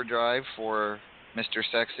Pop Overdrive for Mr.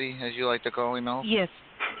 Sexy, as you like to call him, Mel? Yes.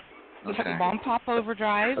 Okay. Bomb Pop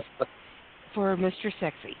Overdrive for Mr.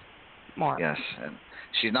 Sexy, Mark. Yes, and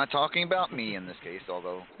she's not talking about me in this case,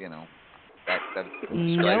 although that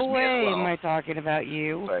no way well. am I talking about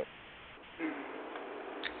you. But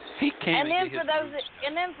and then for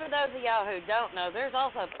those of y'all who don't know, there's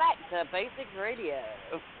also Back to Basics Radio.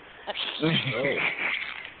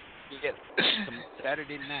 Yes,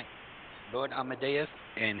 Saturday night, Lord Amadeus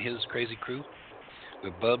and his crazy crew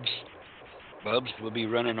with Bubs. Bubs will be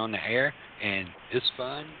running on the air, and it's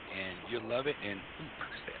fun, and you'll love it. And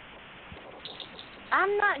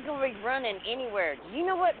I'm not going to be running anywhere. Do you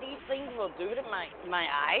know what these things will do to my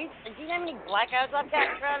eyes? Do you know how many blackouts I've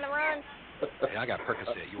got trying to run? Hey, I got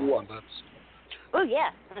Percocet. You want one, Bubs? Oh yeah.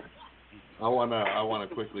 I wanna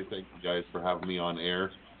quickly thank you guys for having me on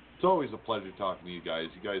air. It's always a pleasure talking to you guys.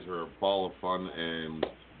 You guys are a ball of fun, and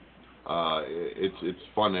it's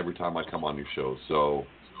fun every time I come on your show. So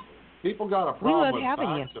people got a problem with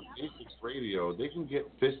Back to Basics Radio. They can get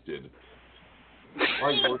fisted.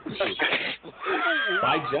 By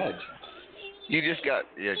Judge. You just got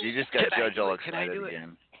Judge all excited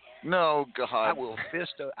again. No, God. I will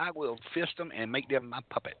fist them and make them my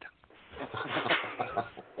puppet.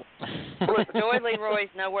 Joy Leroy's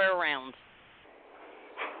nowhere around.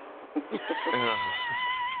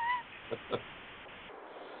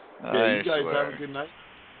 Yeah, you guys have a good night.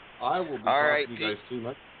 I will be talking to you guys Pete. soon.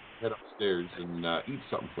 Let's head upstairs and eat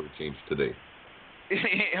something for a change today.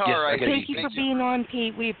 All right. Thank you for being on,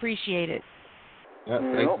 Pete. We appreciate it. Yeah,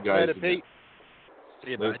 thank you guys. Later, Pete.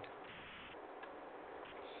 See you, bud.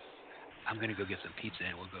 I'm gonna go get some pizza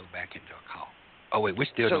and we'll go back into a call. Oh wait, we're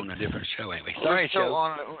still on a different show, ain't we? Sorry,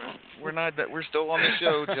 show. We're not. We're still on the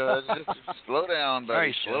show, Judge. Just slow down,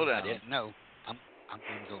 buddy. Slow down. No, I'm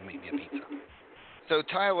gonna go make me a pizza. So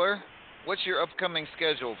Tyler, what's your upcoming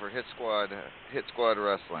schedule for Hit Squad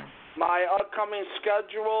Wrestling? My upcoming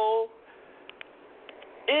schedule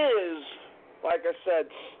is, like I said,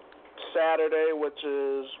 Saturday, which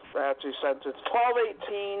is actually since it's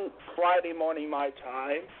 12:18 Friday morning my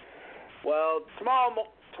time. Well, tomorrow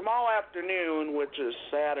afternoon, which is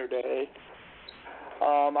Saturday,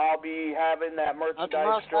 I'll be having that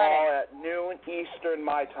merchandise draw at noon Eastern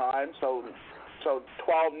my time. So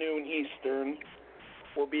 12 noon Eastern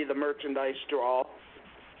will be the merchandise draw.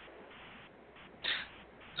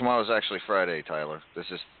 Tomorrow's actually Friday, Tyler.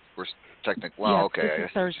 We're technically. Well, okay. This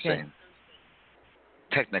is Thursday.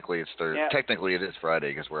 Technically, it's Thursday. Yeah. Technically, it is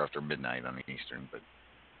Friday because we're after midnight on the Eastern. But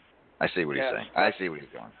I see what he's saying. I see what he's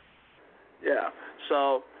going. Yeah.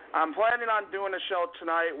 So I'm planning on doing a show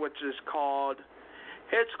tonight, which is called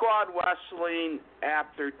Hit Squad Wrestling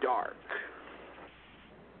After Dark.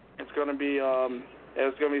 It's gonna be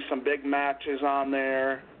there's gonna be some big matches on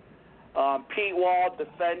there. Pete Wall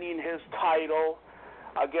defending his title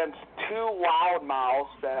against two loudmouths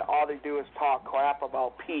that all they do is talk crap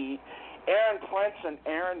about Pete. Aaron Prince and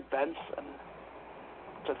Aaron Benson.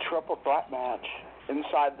 It's a triple threat match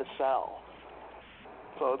inside the cell.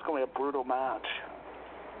 So it's going to be a brutal match.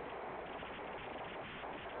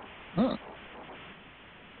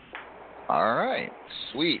 All right,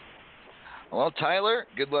 sweet. Well, Tyler,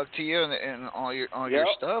 good luck to you and all your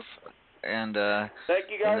stuff. And thank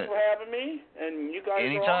you guys for having me. And you guys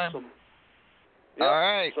anytime. are awesome. Yep. All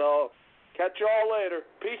right. So catch you all later.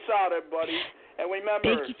 Peace out, everybody. And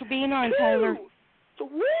remember. Thank you for being on, Tyler.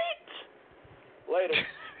 Sweet. Later.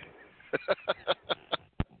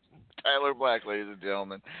 Tyler Black, ladies and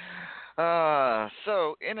gentlemen.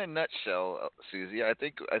 So in a nutshell, Susie, I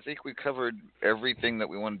think we covered everything that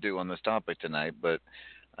we want to do on this topic tonight. But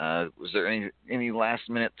was there any last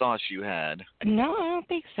minute thoughts you had? No, I don't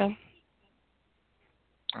think so.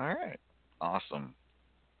 All right, awesome.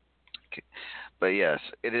 Okay. But yes,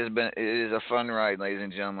 it is a fun ride, ladies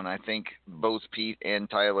and gentlemen. I think both Pete and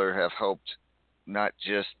Tyler have helped not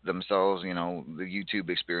just themselves, the YouTube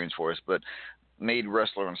experience for us, but made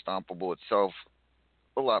Wrestler Unstoppable itself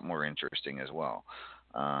a lot more interesting as well.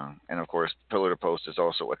 And of course, Pillar to Post is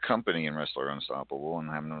also a company in Wrestler Unstoppable, and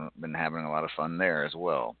I've been having a lot of fun there as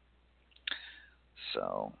well.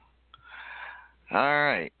 So, all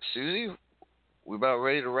right, Susie, we about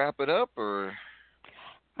ready to wrap it up, or?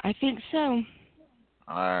 I think so.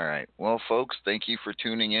 All right. Well, folks, thank you for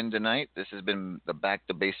tuning in tonight. This has been the Back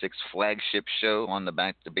to Basics flagship show on the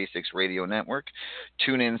Back to Basics Radio Network.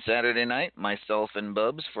 Tune in Saturday night, myself and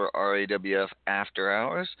Bubs, for RAWF After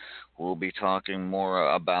Hours. We'll be talking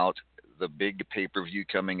more about the big pay-per-view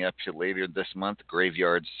coming up later this month,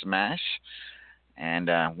 Graveyard Smash. And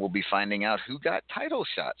we'll be finding out who got title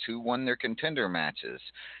shots, who won their contender matches.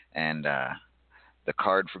 And the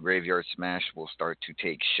card for Graveyard Smash will start to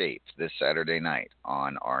take shape this Saturday night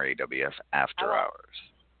on RAWF After Hours.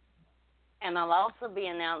 And I'll also be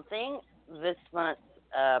announcing this month's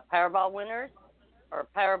Powerball winners, or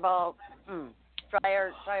Powerball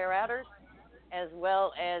tryouters, as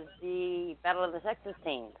well as the Battle of the Sexes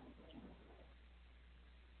teams.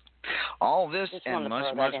 All this and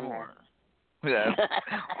much more. Yeah,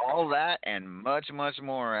 all that and much, much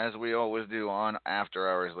more, as we always do on After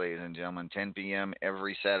Hours, ladies and gentlemen, 10 p.m.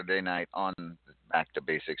 every Saturday night on the Back to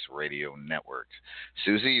Basics Radio Network.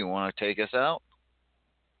 Susie, you want to take us out?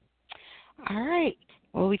 All right.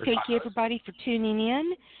 Well, we thank you, everybody, for tuning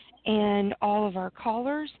in, and all of our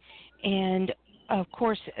callers. And, of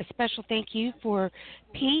course, a special thank you for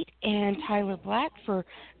Pete and Tyler Black for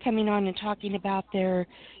coming on and talking about their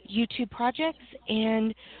YouTube projects.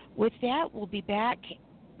 And with that, we'll be back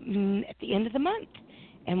at the end of the month.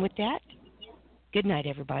 And with that, good night,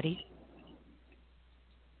 everybody.